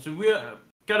 So obviously we're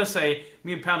gotta say,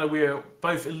 me and Panda, we're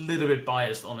both a little bit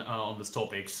biased on this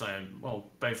topic. So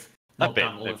both. Not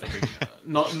that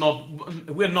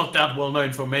we're not that well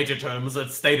known for major tournaments.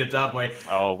 Let's state it that way.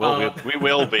 Oh, we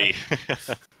will be.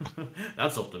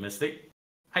 That's optimistic.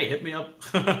 Hey, hit me up.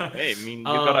 Hey, I mean,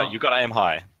 you gotta aim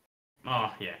high.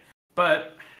 Oh yeah,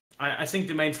 but I think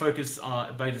the main focus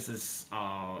about this is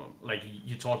like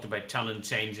you talked about talent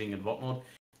changing and whatnot.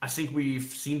 I think we've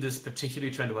seen this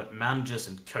particularly trend about managers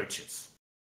and coaches.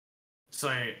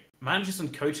 So managers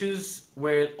and coaches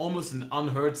were almost an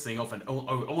unheard thing of, and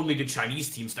only the Chinese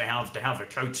teams they have a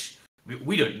coach.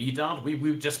 We don't need that.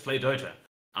 We just play Dota.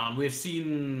 We have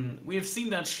seen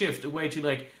that shift away to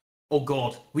like, oh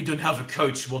god, we don't have a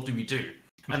coach. What do we do?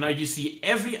 And now you see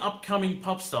every upcoming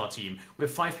Popstar team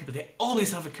with 5 people. They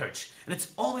always have a coach, and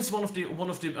it's always one of the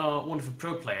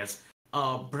pro players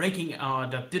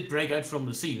that did break out from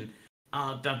the scene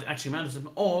that actually manages them.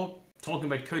 Or talking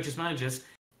about coaches, managers.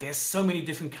 There's so many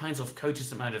different kinds of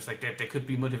coaches and managers. Like there could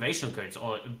be motivational coaches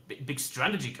or big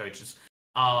strategy coaches.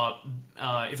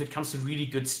 If it comes to really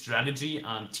good strategy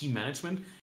and team management,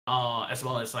 as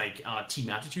well as like team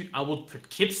attitude, I would put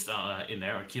Kips in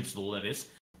there, or Kipsdal that is,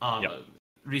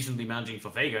 recently managing for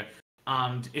Vega.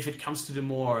 And if it comes to the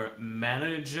more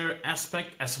manager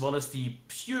aspect, as well as the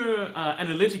pure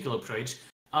analytical approach,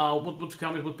 what would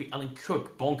come? It would be Alan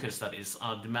Cook, Bonkers, that is,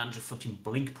 the manager for Team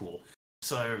Blinkpool.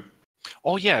 So.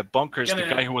 Oh yeah, Bonkers, the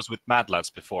guy who was with Mad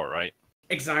Lads before, right?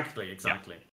 Exactly.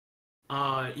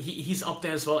 Yeah. He's up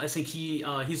there as well. I think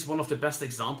he's one of the best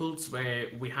examples where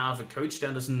we have a coach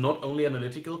that is not only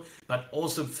analytical but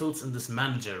also fills in this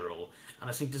manager role. And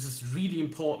I think this is really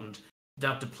important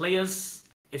that the players,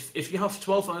 if you have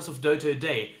 12 hours of Dota a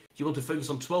day, you want to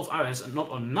focus on 12 hours and not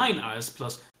on 9 hours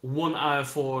plus 1 hour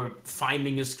for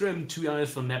finding a scrim, 2 hours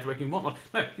for networking and whatnot.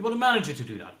 No, you want a manager to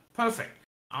do that. Perfect.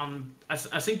 I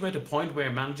think we're at a point where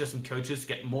managers and coaches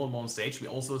get more and more on stage. We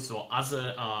also saw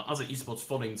other esports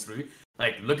following through.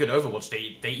 Like, look at Overwatch.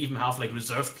 They even have like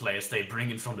reserve players they bring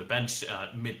in from the bench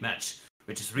mid-match,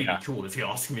 which is really cool if you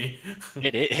ask me.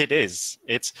 It is.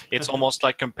 It's almost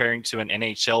like comparing to an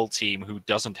NHL team who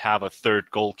doesn't have a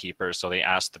third goalkeeper, so they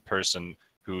ask the person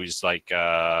who's like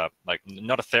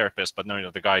not a therapist, but no,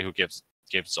 the guy who gives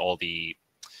all the.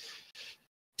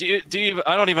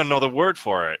 I don't even know the word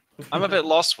for it. I'm a bit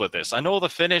lost with this. I know the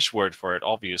Finnish word for it,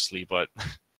 obviously, but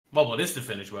well, what is the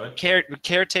Finnish word?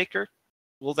 Caretaker.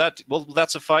 Will that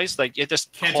suffice? Like, you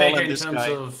just caretaker call him in this terms guy.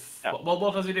 of well,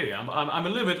 what does he do? I'm a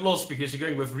little bit lost because you're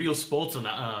going with real sports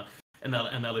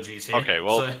analogies here. Okay,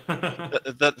 well,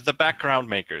 so... the background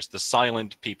makers, the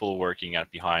silent people working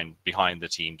behind the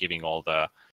team, giving all the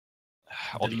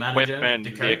manager,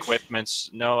 equipment, the equipments.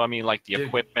 No, I mean like the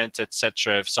equipment,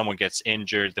 etc. If someone gets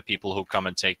injured, the people who come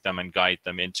and take them and guide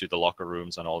them into the locker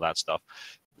rooms and all that stuff.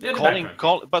 Yeah,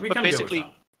 But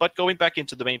basically, but going back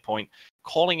into the main point,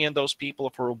 calling in those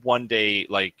people for a one-day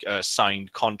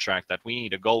signed contract that we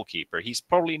need a goalkeeper. He's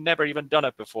probably never even done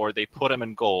it before. They put him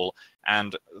in goal,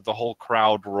 and the whole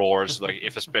crowd roars,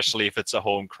 especially if it's a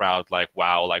home crowd, like,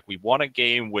 wow, like we won a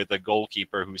game with a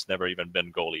goalkeeper who's never even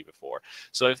been goalie before.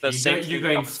 So if the same you're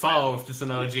going far with this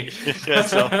analogy. yeah,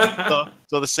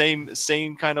 so the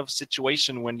same kind of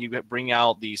situation when you bring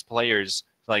out these players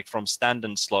like from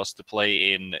stand-in slots to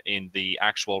play in the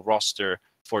actual roster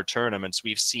for tournaments.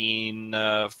 We've seen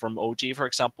from OG, for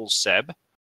example, Seb,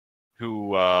 who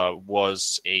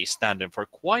was a stand-in for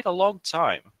quite a long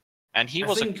time, and he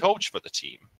was a coach for the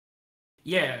team.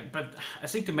 Yeah, but I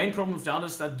think the main problem with that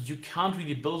is that you can't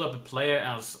really build up a player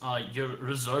as your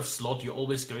reserve slot you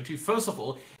always go to. First of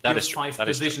all, you have 5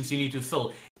 positions you need to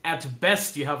fill. At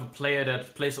best, you have a player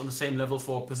that plays on the same level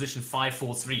for position 5,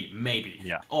 4, 3, maybe.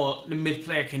 Yeah. Or the mid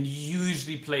player can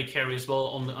usually play carry as well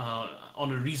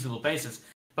on a reasonable basis.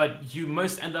 But you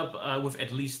most end up with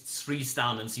at least 3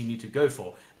 stand-ins you need to go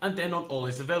for. And they're not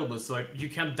always available, so you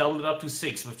can double it up to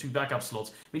 6 with 2 backup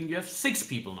slots. Meaning you have 6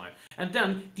 people now. And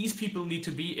then these people need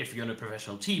to be, if you're in a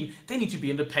professional team, they need to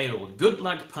be in the payroll. Good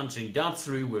luck punching that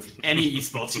through with any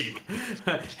esports team.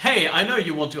 Hey, I know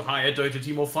you want to hire a Dota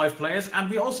team of 5 players, and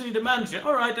we also need a manager.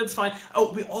 All right, that's fine.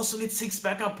 Oh, we also need 6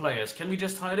 backup players. Can we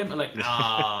just hire them? And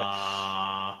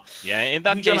yeah, in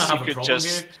that case,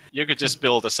 you could just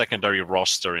build a secondary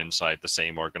roster inside the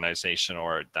same organization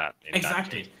or that.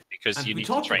 Exactly. Because and you we need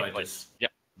talked to train. About this. Yeah,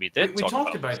 we did. We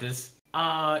talked about this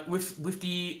with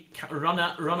the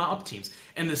runner-up teams,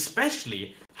 and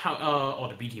especially how or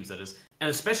the B teams that is, and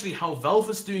especially how Valve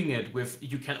is doing it with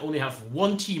you can only have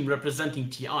 1 team representing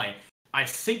TI. I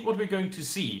think what we're going to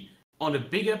see on a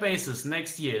bigger basis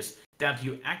next year is that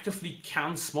you actively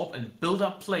can swap and build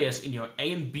up players in your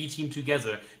A and B team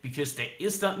together, because there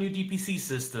is that new DPC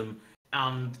system,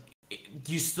 and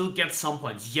you still get some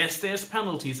points. Yes, there's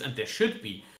penalties, and there should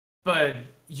be, but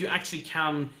you actually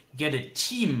can get a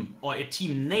team or a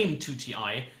team name to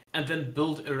TI and then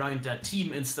build around that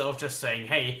team instead of just saying,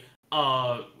 hey,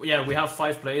 yeah, we have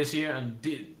 5 players here and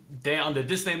they're under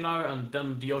this name now, and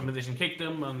then the organization kicked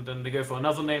them and then they go for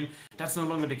another name. That's no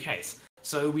longer the case.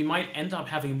 So we might end up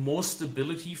having more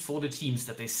stability for the teams,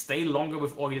 that they stay longer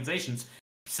with organizations,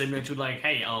 similar to like,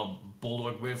 hey,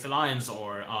 Bulwark with Alliance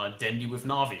or Dendy with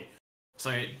Navi.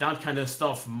 So that kind of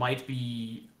stuff might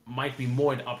be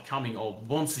more upcoming, or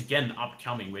once again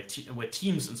upcoming, where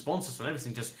teams and sponsors and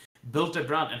everything just build their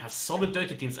brand and have solid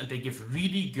Dota teams, and they give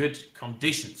really good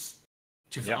conditions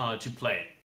to play.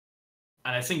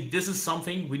 And I think this is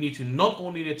something we need to not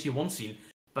only in the tier 1 scene,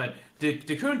 but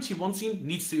the current tier 1 scene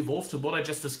needs to evolve to what I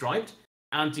just described,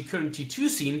 and the current tier 2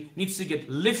 scene needs to get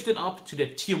lifted up to the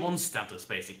tier 1 status,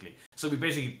 basically. So we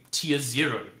basically tier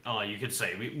 0, you could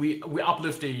say. We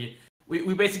uplift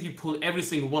we basically pull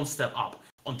everything 1 step up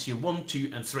on tier 1,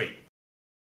 2, and 3.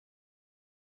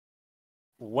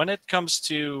 When it comes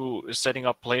to setting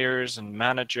up players and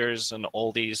managers and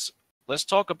all these, let's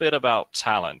talk a bit about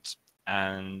talent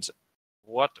and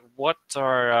what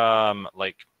are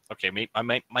okay, I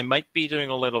might be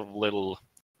doing a little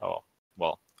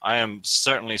I am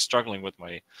certainly struggling with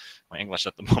my English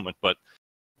at the moment, but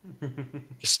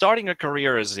starting a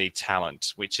career as a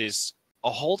talent, which is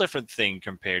a whole different thing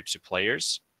compared to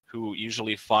players who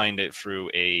usually find it through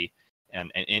an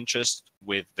interest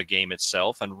with the game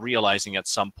itself and realizing at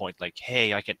some point, like,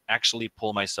 hey, I can actually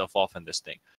pull myself off in this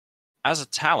thing. As a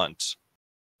talent,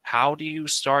 how do you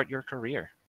start your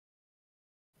career?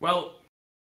 Well,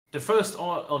 the first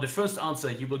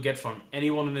answer you will get from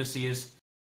anyone in this is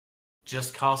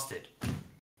just cast it.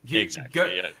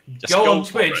 Exactly. Go on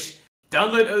Twitch,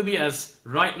 download OBS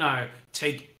right now,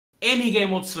 take any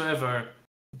game whatsoever,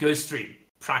 go stream,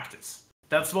 practice.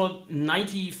 That's what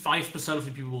 95% of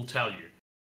the people will tell you.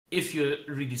 If you're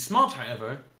really smart,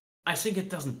 however, I think it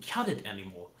doesn't cut it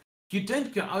anymore. You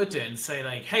don't go out there and say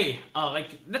like, hey,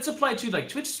 let's apply to like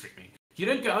Twitch streaming. You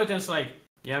don't go out there and say like,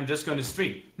 yeah, I'm just going to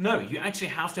stream. No, you actually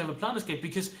have to have a plan escape,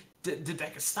 because the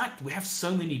deck is stacked. We have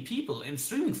so many people in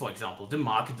streaming, for example. The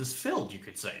market is filled, you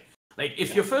could say. Like,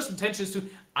 if your first intention is to,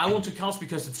 I want to cast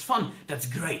because it's fun, that's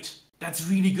great. That's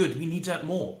really good. We need that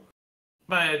more.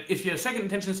 But if your second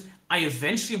intention is, I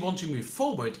eventually want to move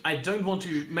forward, I don't want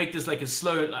to make this like a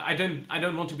slow, I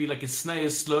don't want to be like a snail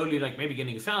slowly, like maybe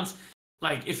getting fans.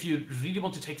 Like, if you really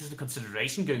want to take this into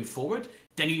consideration going forward,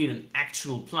 then you need an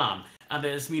actual plan. And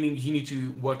there's meaning you need to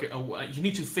you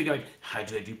need to figure out, how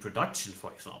do I do production,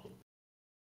 for example?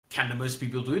 Can the most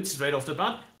people do it straight off the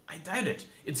bat? I doubt it.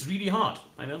 It's really hard.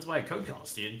 And that's why I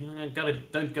co-cast. You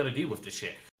don't gotta deal with this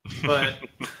shit. But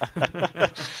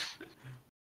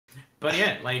But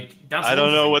yeah, like that's I one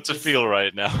don't know thing. what to feel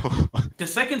right now. The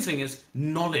second thing is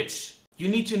knowledge. You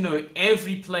need to know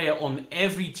every player on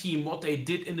every team, what they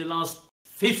did in the last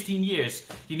 15 years.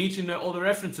 You need to know all the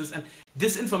references, and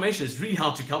this information is really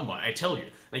hard to come by, I tell you.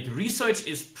 Like, research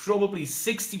is probably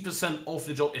 60% of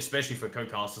the job, especially for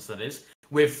co-casters, that is,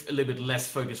 with a little bit less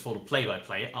focus for the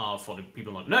play-by-play. For the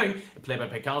people not knowing, a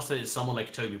play-by-play caster is someone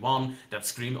like Toby One that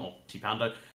screams, or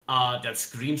T-Panda, that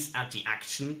screams at the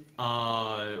action,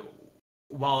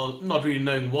 while not really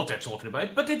knowing what they're talking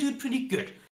about, but they do it pretty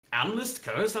good. Analyst,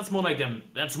 co-host, that's more like them.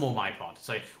 That's more my part.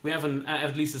 So we have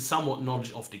at least a somewhat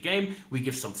knowledge of the game. We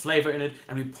give some flavor in it,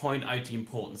 and we point out the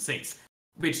important things.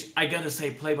 Which I gotta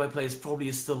say, play-by-play is probably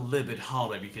still a little bit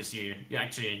harder because you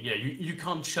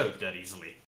can't choke that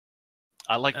easily.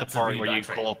 I like the part where you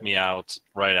called me out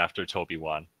right after Toby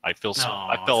won. I felt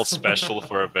special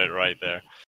for a bit right there.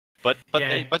 But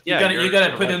yeah, you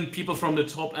gotta put in people from the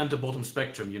top and the bottom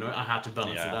spectrum. You know, I had to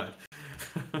balance it out.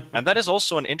 And that is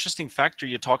also an interesting factor.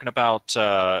 You're talking about,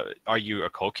 are you a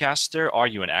co-caster? Are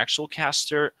you an actual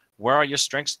caster? Where are your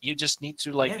strengths? You just need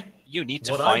to you need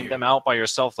to find them out by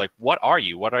yourself. Like, what are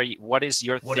you? What is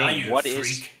your thing?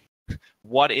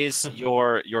 What is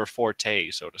your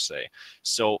forte, so to say?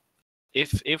 So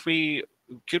if we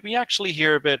could we actually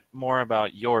hear a bit more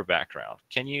about your background?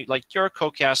 Can you, like, you're a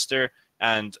co-caster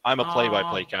and I'm a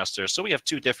play-by-play caster, so we have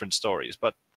two different stories,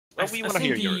 but we want to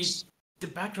hear yours. The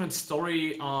background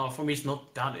story for me is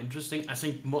not that interesting. I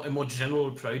think a more general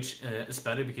approach is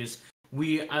better because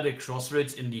we at a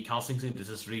crossroads in the casting scene. This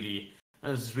is really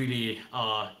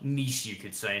niche, you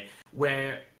could say,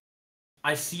 where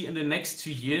I see in the next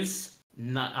 2 years,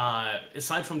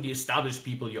 aside from the established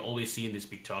people you always see in these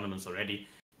big tournaments already,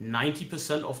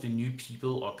 90% of the new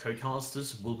people or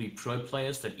co-casters will be pro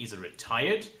players that either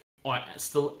retired or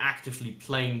still actively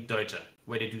playing Dota,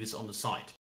 where they do this on the side.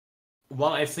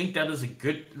 While I think that is a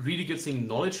really good thing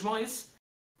knowledge-wise,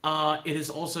 it is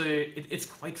also it's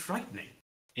quite frightening.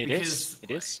 It is.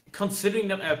 Considering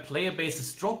that our player base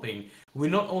is dropping, we're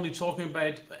not only talking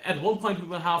about, at one point we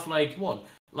will have like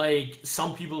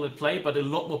some people that play, but a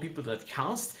lot more people that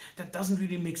cast. That doesn't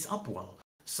really mix up well.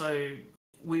 So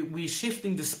we're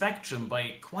shifting the spectrum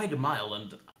by quite a mile,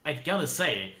 and I gotta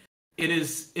say, it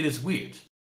is weird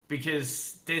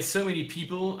because there's so many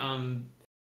people.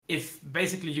 If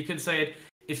basically you can say it,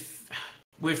 if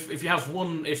you have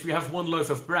one loaf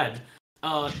of bread,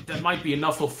 that might be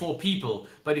enough for 4 people.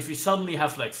 But if you suddenly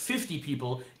have like 50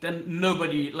 people, then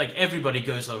everybody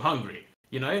goes home hungry.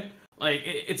 You know, like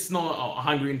it's not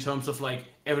hungry in terms of like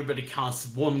everybody casts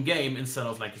one game instead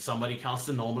of like somebody casts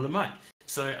a normal amount.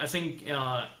 So I think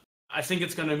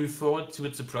it's going to move forward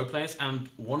towards the pro players. And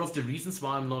one of the reasons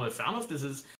why I'm not a fan of this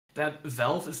is that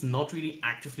Valve is not really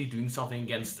actively doing something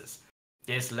against this.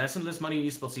 There's less and less money in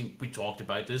esports. We talked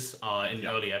about this in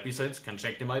early episodes. Can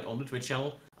check them out on the Twitch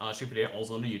channel. Should be there,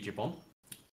 also on the YouTube one.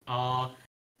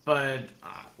 But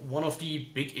one of the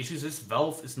big issues is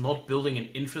Valve is not building an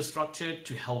infrastructure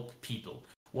to help people.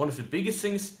 One of the biggest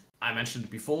things, I mentioned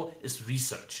before, is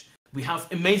research. We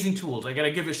have amazing tools. I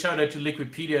gotta give a shout out to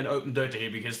Liquipedia and Open Dota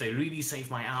here because they really save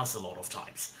my ass a lot of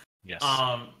times. Yes.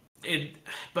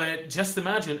 But just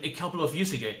imagine a couple of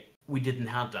years ago, we didn't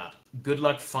have that. Good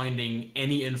luck finding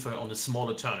any info on a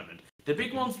smaller tournament. The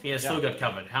big ones, still got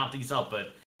covered. Have these up,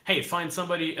 but hey, find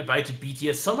somebody about to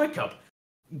BTS Summercup.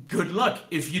 Good luck.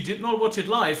 If you did not watch it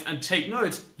live and take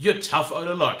notes, you're tough out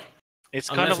of luck. It's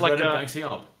kind of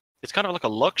like a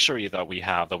luxury that we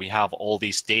have all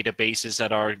these databases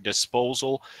at our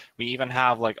disposal. We even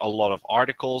have like a lot of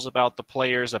articles about the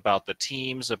players, about the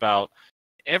teams, about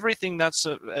everything that's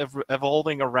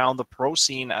evolving around the pro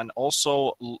scene, and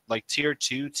also like tier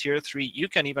 2, tier 3. You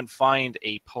can even find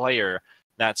a player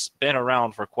that's been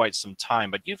around for quite some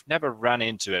time, but you've never run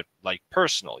into it like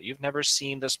personal. You've never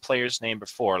seen this player's name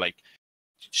before. Like,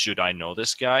 should I know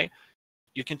this guy?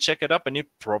 You can check it up and you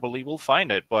probably will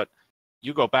find it. But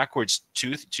you go backwards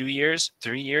 2 years,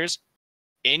 3 years,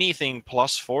 anything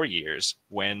plus 4 years,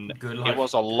 when it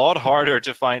was a lot harder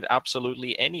to find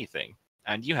absolutely anything.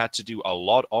 And you had to do a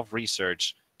lot of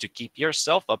research to keep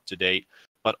yourself up to date,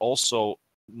 but also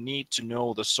need to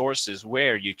know the sources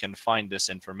where you can find this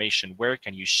information, where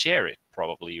can you share it,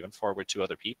 probably even forward to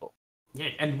other people. Yeah,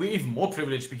 and we're even more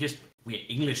privileged because we're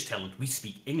English talent. We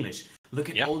speak English. Look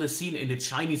at all the scene in the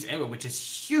Chinese era, which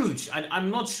is huge.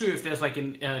 I'm not sure if there's like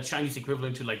a Chinese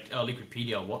equivalent to like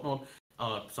Wikipedia or whatnot.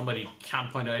 Somebody can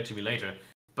point out to me later.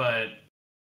 But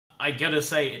I gotta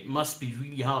say, it must be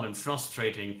really hard and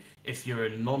frustrating if you're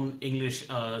a non-English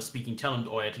speaking talent,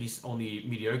 or at least only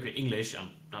mediocre English, and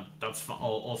that's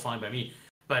all fine by me.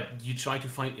 but you try to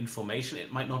find information.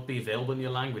 It might not be available in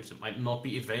your language. It might not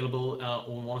be available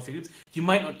on one of your groups. You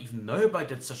might not even know about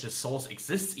that such a source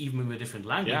exists, even in a different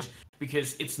Yeah. language,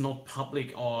 because it's not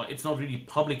public or it's not really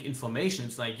public information.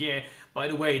 It's like, yeah, by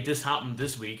the way, this happened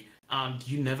this week, and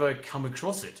you never come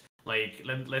across it. Like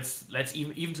let's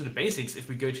even to the basics. If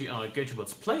we go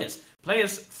towards players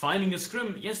finding a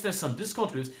scrim. Yes, there's some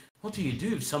Discord groups. What do you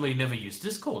do if somebody never used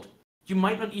Discord? You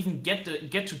might not even get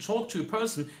to talk to a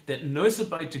person that knows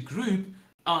about the group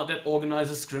that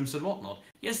organizes scrims and whatnot.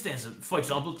 Yes, for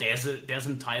example, there's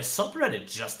an entire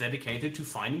subreddit just dedicated to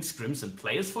finding scrims and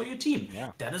players for your team.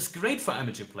 Yeah. That is great for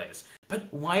amateur players. But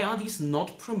why are these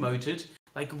not promoted?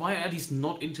 Like, why are these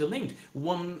not interlinked?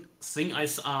 One thing I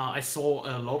saw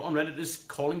a lot on Reddit is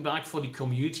calling back for the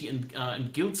community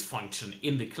and guilds function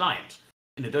in the client,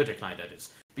 in the Dota client, that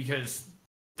is, because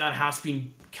that has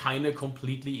been kind of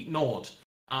completely ignored.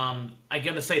 I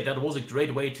gotta say, that was a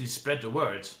great way to spread the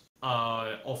word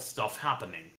of stuff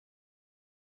happening.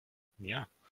 Yeah.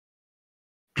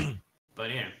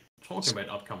 But yeah, talking about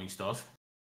upcoming stuff,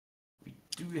 we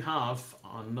do have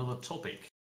another topic.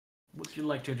 Would you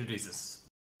like to introduce this?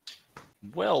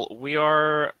 Well, we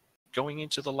are going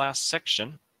into the last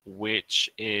section, which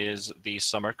is the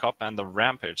Summer Cup and the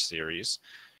Rampage series.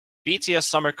 BTS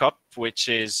Summer Cup, which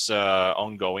is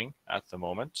ongoing at the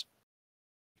moment.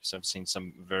 So I've seen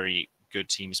some very good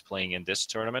teams playing in this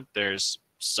tournament. There's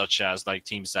such as like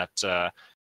teams that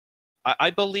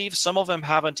I believe some of them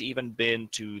haven't even been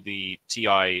to the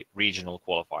TI regional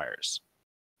qualifiers.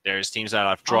 There's teams that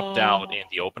have dropped out in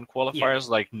the open qualifiers,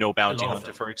 like No Bounty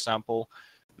Hunter, for example.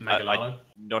 Megalada?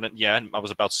 I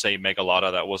was about to say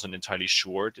Megalada. That wasn't entirely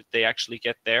sure did they actually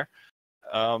get there.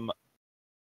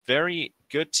 Very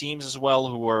good teams as well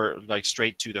who were like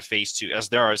straight to the phase 2. As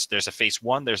there's a phase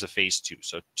 1, there's a phase 2,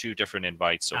 so 2 different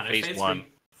invites. So phase 1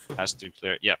 has to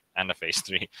clear, and a phase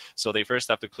 3. So they first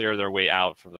have to clear their way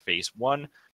out from the phase 1,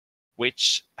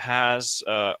 which has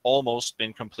almost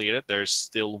been completed. There's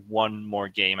still one more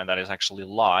game, and that is actually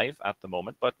live at the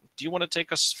moment. But do you want to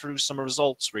take us through some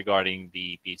results regarding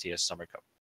the BTS Summer Cup?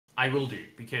 I will do,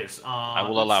 because I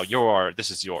will allow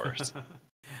this is yours.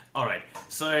 All right.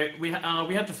 So we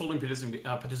had the following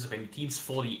participating teams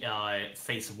for the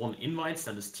phase 1 invites.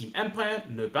 That is Team Empire,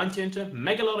 No Bounty Hunter,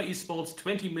 Megalada Esports,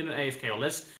 20-minute AFK or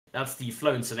less. That's the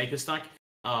Flow and Seneca stack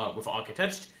with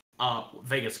Architect.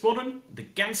 Vegas Squadron, the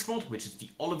Gang Squad, which is the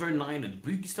Oliver 9 and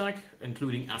Boogie stack,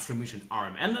 including Aforementioned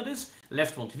RMN, that is,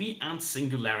 Left 1 TV, and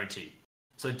Singularity.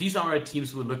 So these are our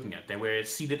teams we're looking at. They were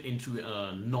seeded into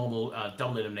a normal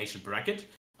double elimination bracket.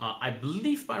 I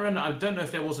believe by random, I don't know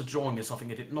if there was a drawing or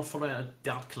something. I did not follow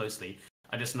that closely.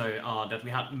 I just know that we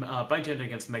had Bounty Hunter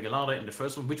against Megalada in the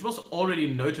first one, which was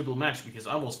already a notable match because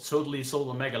I was totally sold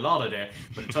on Megalada there,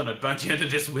 but it turned out Bounty Hunter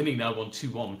just winning that one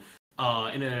 2-1.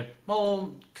 In a,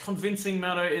 well, convincing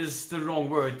manner is the wrong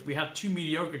word. We had 2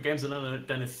 mediocre games and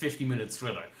then a 50-minute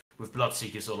thriller with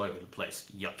Bloodseekers all over the place.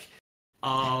 Yuck.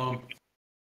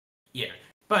 Yeah,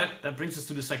 but that brings us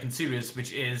to the second series,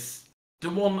 which is the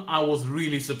one I was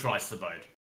really surprised about.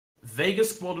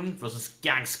 Vegas Squadron versus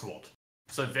Gang Squad.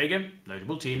 So Vega,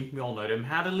 notable team, we all know them,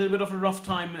 had a little bit of a rough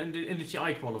time in the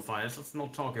TI qualifiers. Let's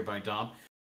not talk about that.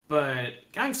 But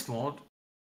Gang Squad,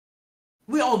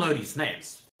 we all know these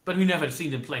names, but we never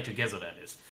seen them play together, that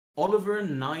is. Oliver,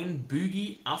 9,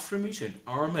 Boogie, Aframish, and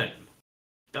Armin.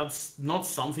 That's not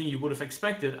something you would have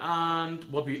expected, and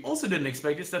what we also didn't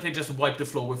expect is that they just wiped the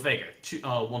floor with Vega,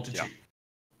 1-2.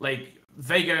 Like,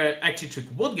 Vega actually took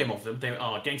one game of them.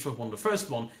 Gang Squad won the first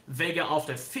one. Vega,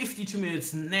 after 52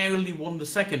 minutes, narrowly won the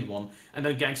second one, and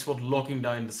then Gang Squad locking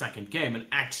down the second game and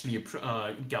actually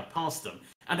got past them.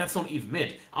 And that's not even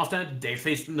mid. After that, they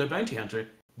faced No Bounty Hunter,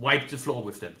 wiped the floor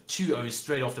with them. 2-0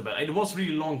 straight off the bat. It was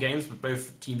really long games, but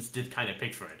both teams did kind of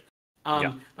pick for it.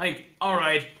 Like,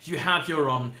 alright, you had your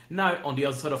run. Now, on the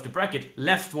other side of the bracket,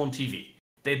 Left 1 TV.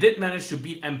 They did manage to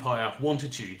beat Empire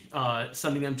 1-2,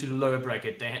 sending them to the lower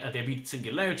bracket. They beat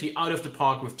Singularity out of the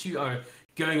park with 2-0,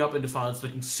 going up in the finals,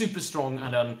 looking super strong,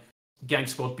 and then Gang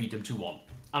Squad beat them 2-1.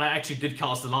 And I actually did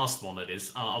cast the last one, that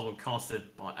is. I will cast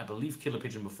it by, I believe, Killer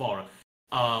Pigeon before,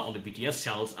 on the BTS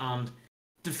channels, and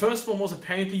the first one was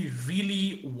apparently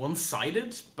really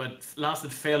one-sided, but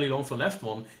lasted fairly long for Left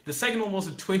 1. The second one was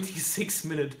a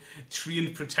 26-minute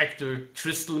Treant Protector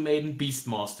Crystal Maiden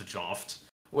Beastmaster draft,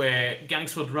 where Gang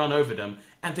Squad ran over them,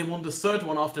 and they won the third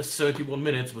one after 31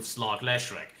 minutes with Slark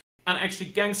Leshrek. And actually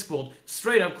Gang Squad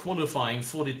straight up qualifying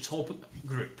for the top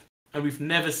group, and we've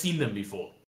never seen them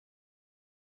before.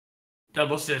 That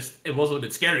was just, it was a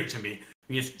bit scary to me.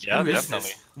 Because, who is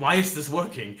this? Why is this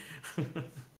working?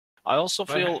 I also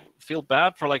But feel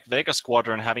bad for like Vega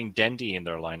Squadron having Dendi in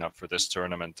their lineup for this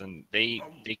tournament, and they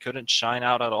couldn't shine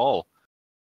out at all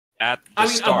at the I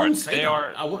mean, I start. won't say that. They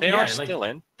are Yeah, like still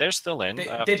in. They're still in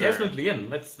they're after definitely in.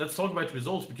 Let's talk about the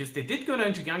results because they did go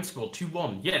down to Gang Squad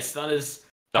 2-1. Yes, that is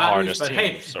the bad news, hardest but team,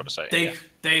 hey, so to say. they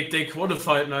Yeah. they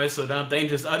qualified now, so that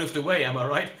danger's out of the way. Am I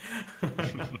right?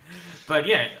 But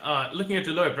yeah, looking at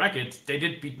the lower bracket, they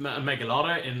did beat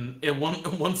Megalada in one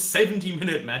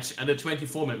 70-minute match and a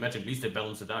 24-minute match. At least they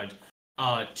balanced it out.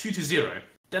 2-0.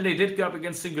 Then they did go up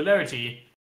against Singularity.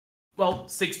 Well,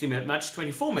 60-minute match,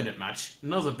 24-minute match,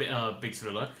 another big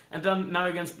thriller. And then now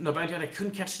against Nobantia, I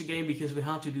couldn't catch the game because we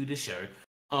had to do this show.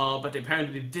 But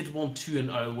apparently they did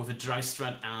 1-2-0 with a Dry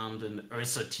Strat and an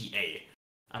Ursa TA.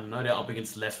 And now they're up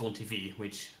against Left 1 TV,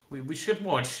 which we should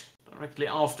watch directly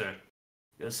after.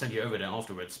 Gonna send you over there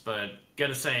afterwards. But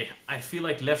gotta say, I feel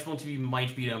like Left 1 TV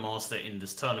might be their master in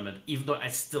this tournament, even though I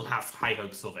still have high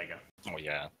hopes for Vega. Oh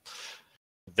yeah.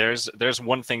 There's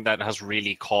one thing that has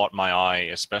really caught my eye,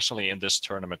 especially in this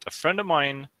tournament. A friend of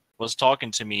mine was talking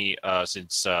to me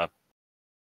since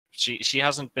she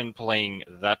hasn't been playing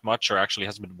that much, or actually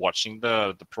hasn't been watching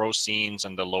the pro scenes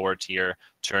and the lower tier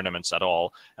tournaments at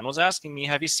all, and was asking me,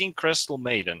 "Have you seen Crystal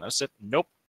Maiden?" I said, "Nope,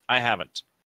 I haven't."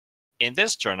 In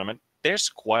this tournament, there's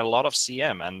quite a lot of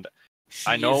CM, and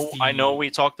I know we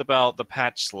talked about the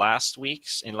patch last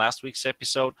week's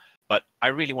episode, but I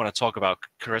really want to talk about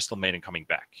Crystal Maiden coming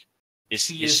back. Is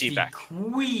she the back?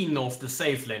 queen of the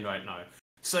safe lane right now.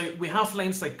 So we have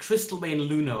lanes like Crystal Maiden,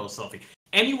 Luna, or something.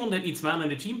 Anyone that needs mana in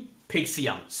the team, pick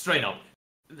Siam, straight up.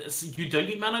 You don't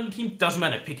need mana in the team, doesn't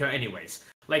matter, pick her anyways.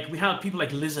 Like, we have people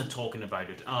like Lizard talking about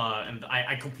it, and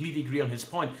I completely agree on his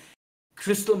point.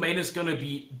 Crystal Maiden is gonna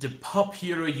be the pop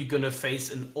hero you're gonna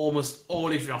face in almost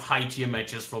all of your high tier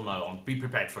matches from now on. Be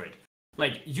prepared for it.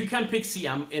 Like, you can pick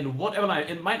CM in whatever line.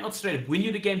 It might not straight up win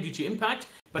you the game due to impact,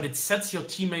 but it sets your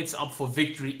teammates up for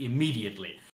victory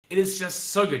immediately. It is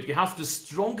just so good. You have the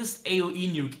strongest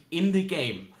AoE nuke in the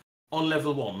game on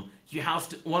level 1. You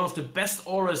have one of the best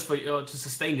auras for to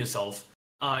sustain yourself.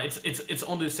 It's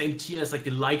on the same tier as like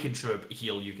the Lycanthrope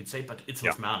heal, you could say, but it's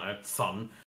with mana. Fun.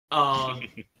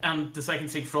 And the second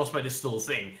thing, Frostbite is still a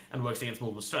thing and works against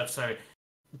multiple strats. So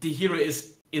the hero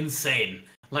is insane.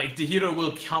 Like, the hero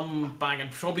will come back and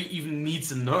probably even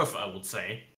needs a nerf, I would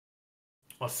say.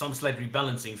 Or some slight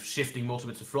rebalancing, shifting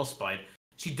multiple to Frostbite.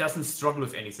 She doesn't struggle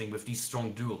with anything with these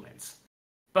strong dual lanes.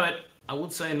 But I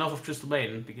would say enough of Crystal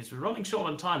Maiden, because we're running short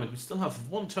on time and we still have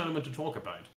one tournament to talk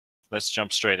about. Let's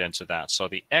jump straight into that. So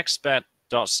the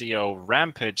xbet.co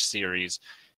Rampage series,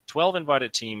 12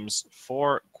 invited teams,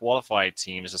 4 qualified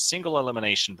teams, a single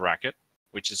elimination bracket,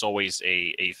 which is always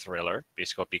a thriller,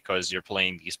 basically because you're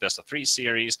playing these best-of-3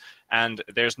 series, and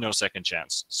there's no second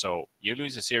chance. So you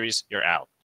lose a series, you're out.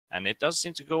 And it does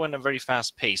seem to go in a very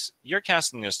fast pace. You're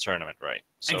casting this tournament, right?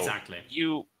 So exactly.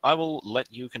 I will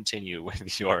let you continue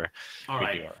with yours.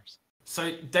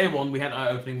 So day 1, we had our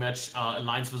opening match,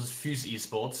 Alliance versus Fuse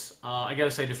Esports. I gotta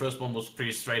say the first one was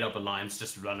pretty straight up Alliance,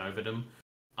 just run over them.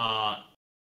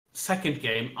 Second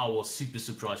game, I was super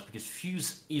surprised because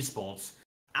Fuse Esports,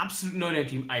 absolute no-name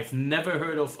team. I've never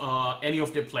heard of any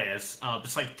of their players,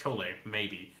 besides Cole,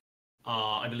 maybe.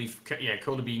 I believe, yeah,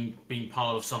 Cole being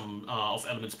part of some of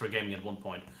Elements Per Gaming at one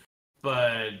point.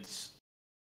 But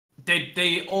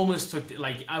they almost took,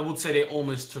 like, I would say they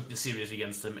almost took the series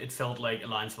against them. It felt like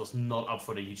Alliance was not up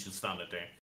for the usual standard there.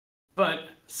 But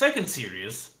second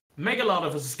series,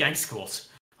 Megalada versus Gang Squad.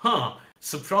 Huh,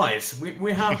 surprise.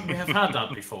 We have had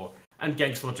that before. And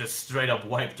Gang Squad just straight up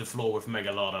wiped the floor with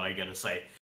Megalada, I gotta say.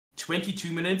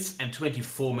 22 minutes and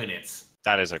 24 minutes.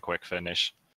 That is a quick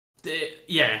finish.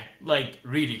 Yeah, like,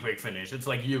 really quick finish. It's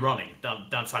like you running.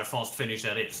 That's how fast finish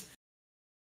that is.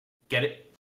 Get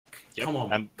it? Yep. Come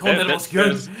on. And that was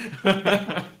good.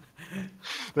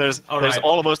 There's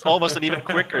almost an even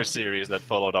quicker series that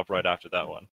followed up right after that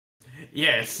one.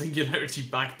 Yeah, Singularity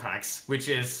Backpacks, which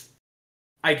is,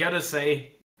 I gotta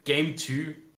say, game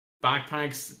 2,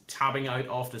 Backpacks tabbing out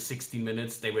after 60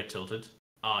 minutes, they were tilted.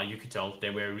 You could tell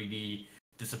they were really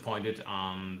disappointed,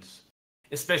 and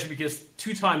especially because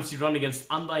 2 times you run against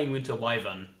Undying Winter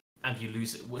Wyvern and you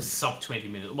lose it with sub 20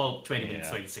 minutes. Well, 20 minutes,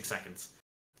 26 seconds.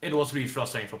 It was really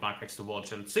frustrating for Backpacks to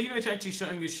watch, and Singularity actually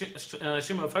showing a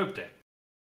shimmer of hope there.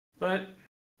 But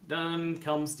then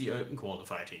comes the open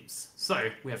qualifier teams.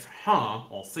 So we have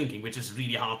or Thinking, which is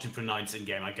really hard to pronounce in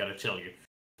game, I gotta tell you,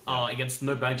 against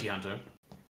No Bounty Hunter.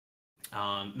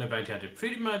 No Bounty Hunter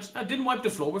pretty much didn't wipe the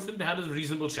floor with it. They had a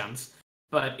reasonable chance,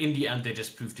 but in the end, they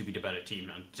just proved to be the better team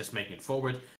and just making it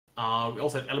forward. We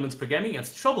also had Elements Per Gaming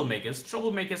against Troublemakers.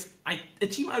 Troublemakers, a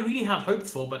team I really had hoped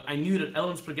for, but I knew that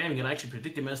Elements Per Gaming, and I actually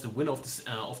predicted them as the winner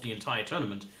of the entire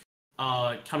tournament.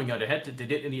 Coming out ahead, they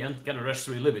did in the end get a rush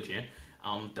through Liberty.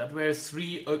 That were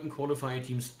 3 open qualifier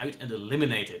teams out and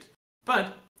eliminated.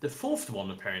 But the 4th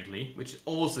one, apparently, which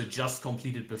also just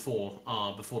completed before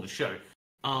the show,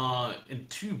 in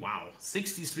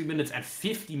 63 minutes and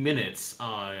 50 minutes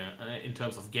in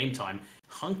terms of game time,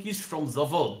 Hunkies from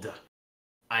Zavod.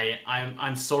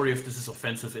 I'm sorry if this is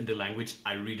offensive in the language.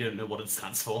 I really don't know what it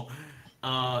stands for.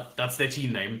 That's their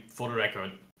team name, for the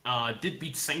record. Did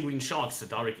beat Sanguine Sharks, a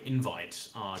direct invite.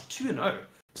 2-0.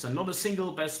 So not a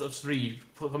single best of 3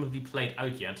 probably played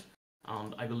out yet.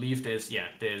 And I believe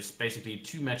there's basically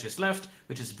 2 matches left,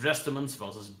 which is Brestemans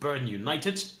versus Burden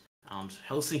United and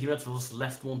Helsinki Reds versus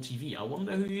Left One TV. I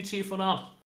wonder who you cheer for that.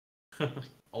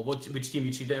 Or which team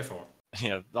you cheer there for.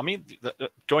 Yeah, I mean,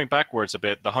 going backwards a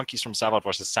bit, the Hunkies from Zavod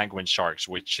versus Sanguine Sharks,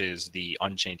 which is the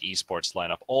Unchained esports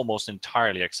lineup, almost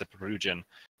entirely except Rujin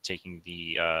taking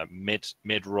the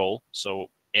mid role. So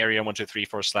Area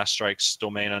 1234/Strikes,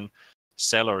 Domainen,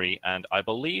 Celery, and I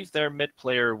believe their mid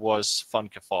player was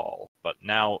Funkafall, but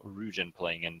now Rujin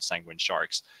playing in Sanguine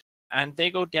Sharks. And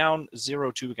they go down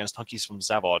 0-2 against Hunkies from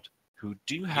Zavod, who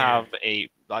do have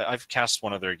I've cast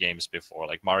one of their games before,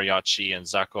 like Mariachi and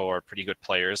Zako are pretty good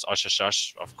players,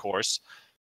 Ushashush, of course.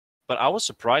 But I was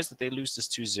surprised that they lose this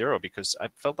 2-0 because I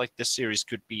felt like this series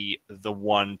could be the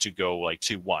one to go like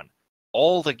 2-1.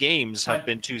 All the games have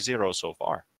been 2-0 so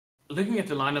far. Looking at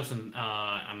the lineups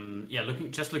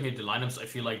looking at the lineups, I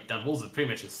feel like that was pretty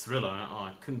much a thriller.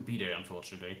 I couldn't be there,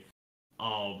 unfortunately.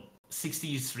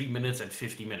 63 minutes and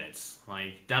 50 minutes.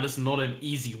 Like, that is not an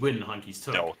easy win Hunkies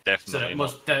took. No, definitely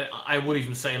not. I would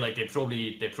even say like they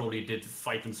probably did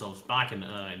fight themselves back in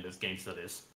this game, that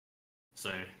is.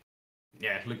 So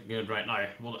yeah, looking at it right now,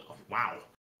 wow,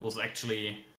 was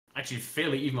actually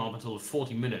fairly even up until the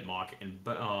 40-minute mark in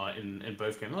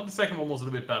both games. Well, the second one was a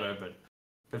little bit better, but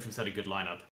both teams had a good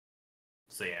lineup.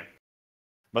 So yeah.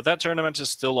 But that tournament is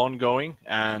still ongoing,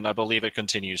 and I believe it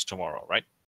continues tomorrow, right?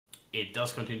 It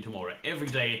does continue tomorrow, every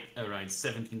day around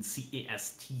 17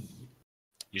 CAST.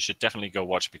 You should definitely go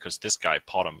watch because this guy,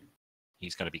 Potom,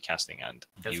 he's going to be casting, and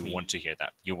That's me. Want to hear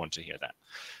that. You want to hear that.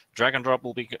 Drag and Drop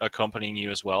will be accompanying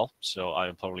you as well, so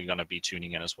I'm probably going to be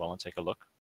tuning in as well and take a look.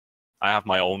 I have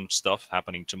my own stuff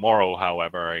happening tomorrow,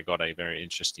 however. I got a very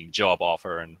interesting job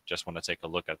offer and just want to take a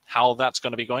look at how that's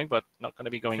going to be going, but not going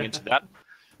to be going into that.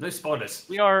 No spoilers.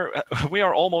 We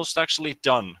are almost actually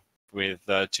done with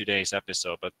today's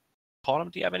episode, but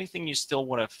Potom, do you have anything you still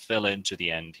want to fill in to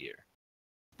the end here?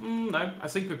 No, I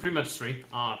think we're pretty much through.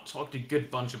 Talked a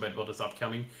good bunch about what is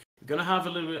upcoming. We're gonna have a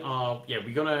little bit.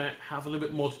 We're gonna have a little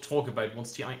bit more to talk about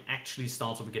once TI actually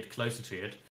starts or we get closer to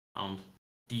it.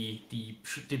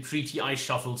 The pre-TI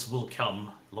shuffles will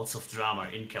come. Lots of drama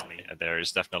incoming. Yeah, there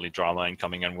is definitely drama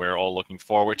incoming, and we're all looking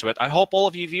forward to it. I hope all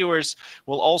of you viewers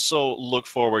will also look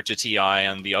forward to TI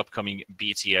and the upcoming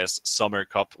BTS Summer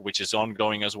Cup, which is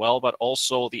ongoing as well, but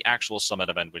also the actual summit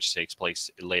event, which takes place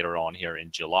later on here in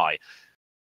July.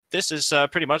 This is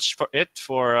pretty much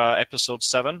for episode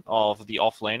 7 of the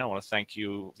Offlane. I want to thank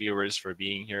you, viewers, for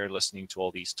being here, listening to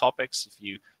all these topics. If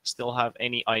you still have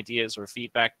any ideas or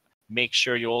feedback, make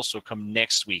sure you also come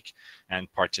next week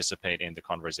and participate in the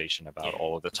conversation about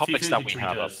all of the topics that we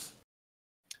have up.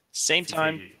 Same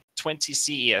time, 20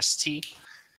 CEST.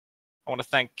 I want to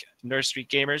thank Nursery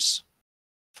Gamers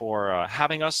for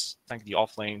having us. Thank the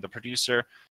Offlane, the producer,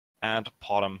 and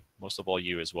Potom, most of all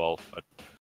you as well. But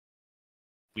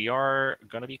we are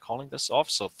going to be calling this off,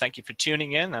 so thank you for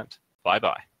tuning in, and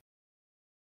bye-bye.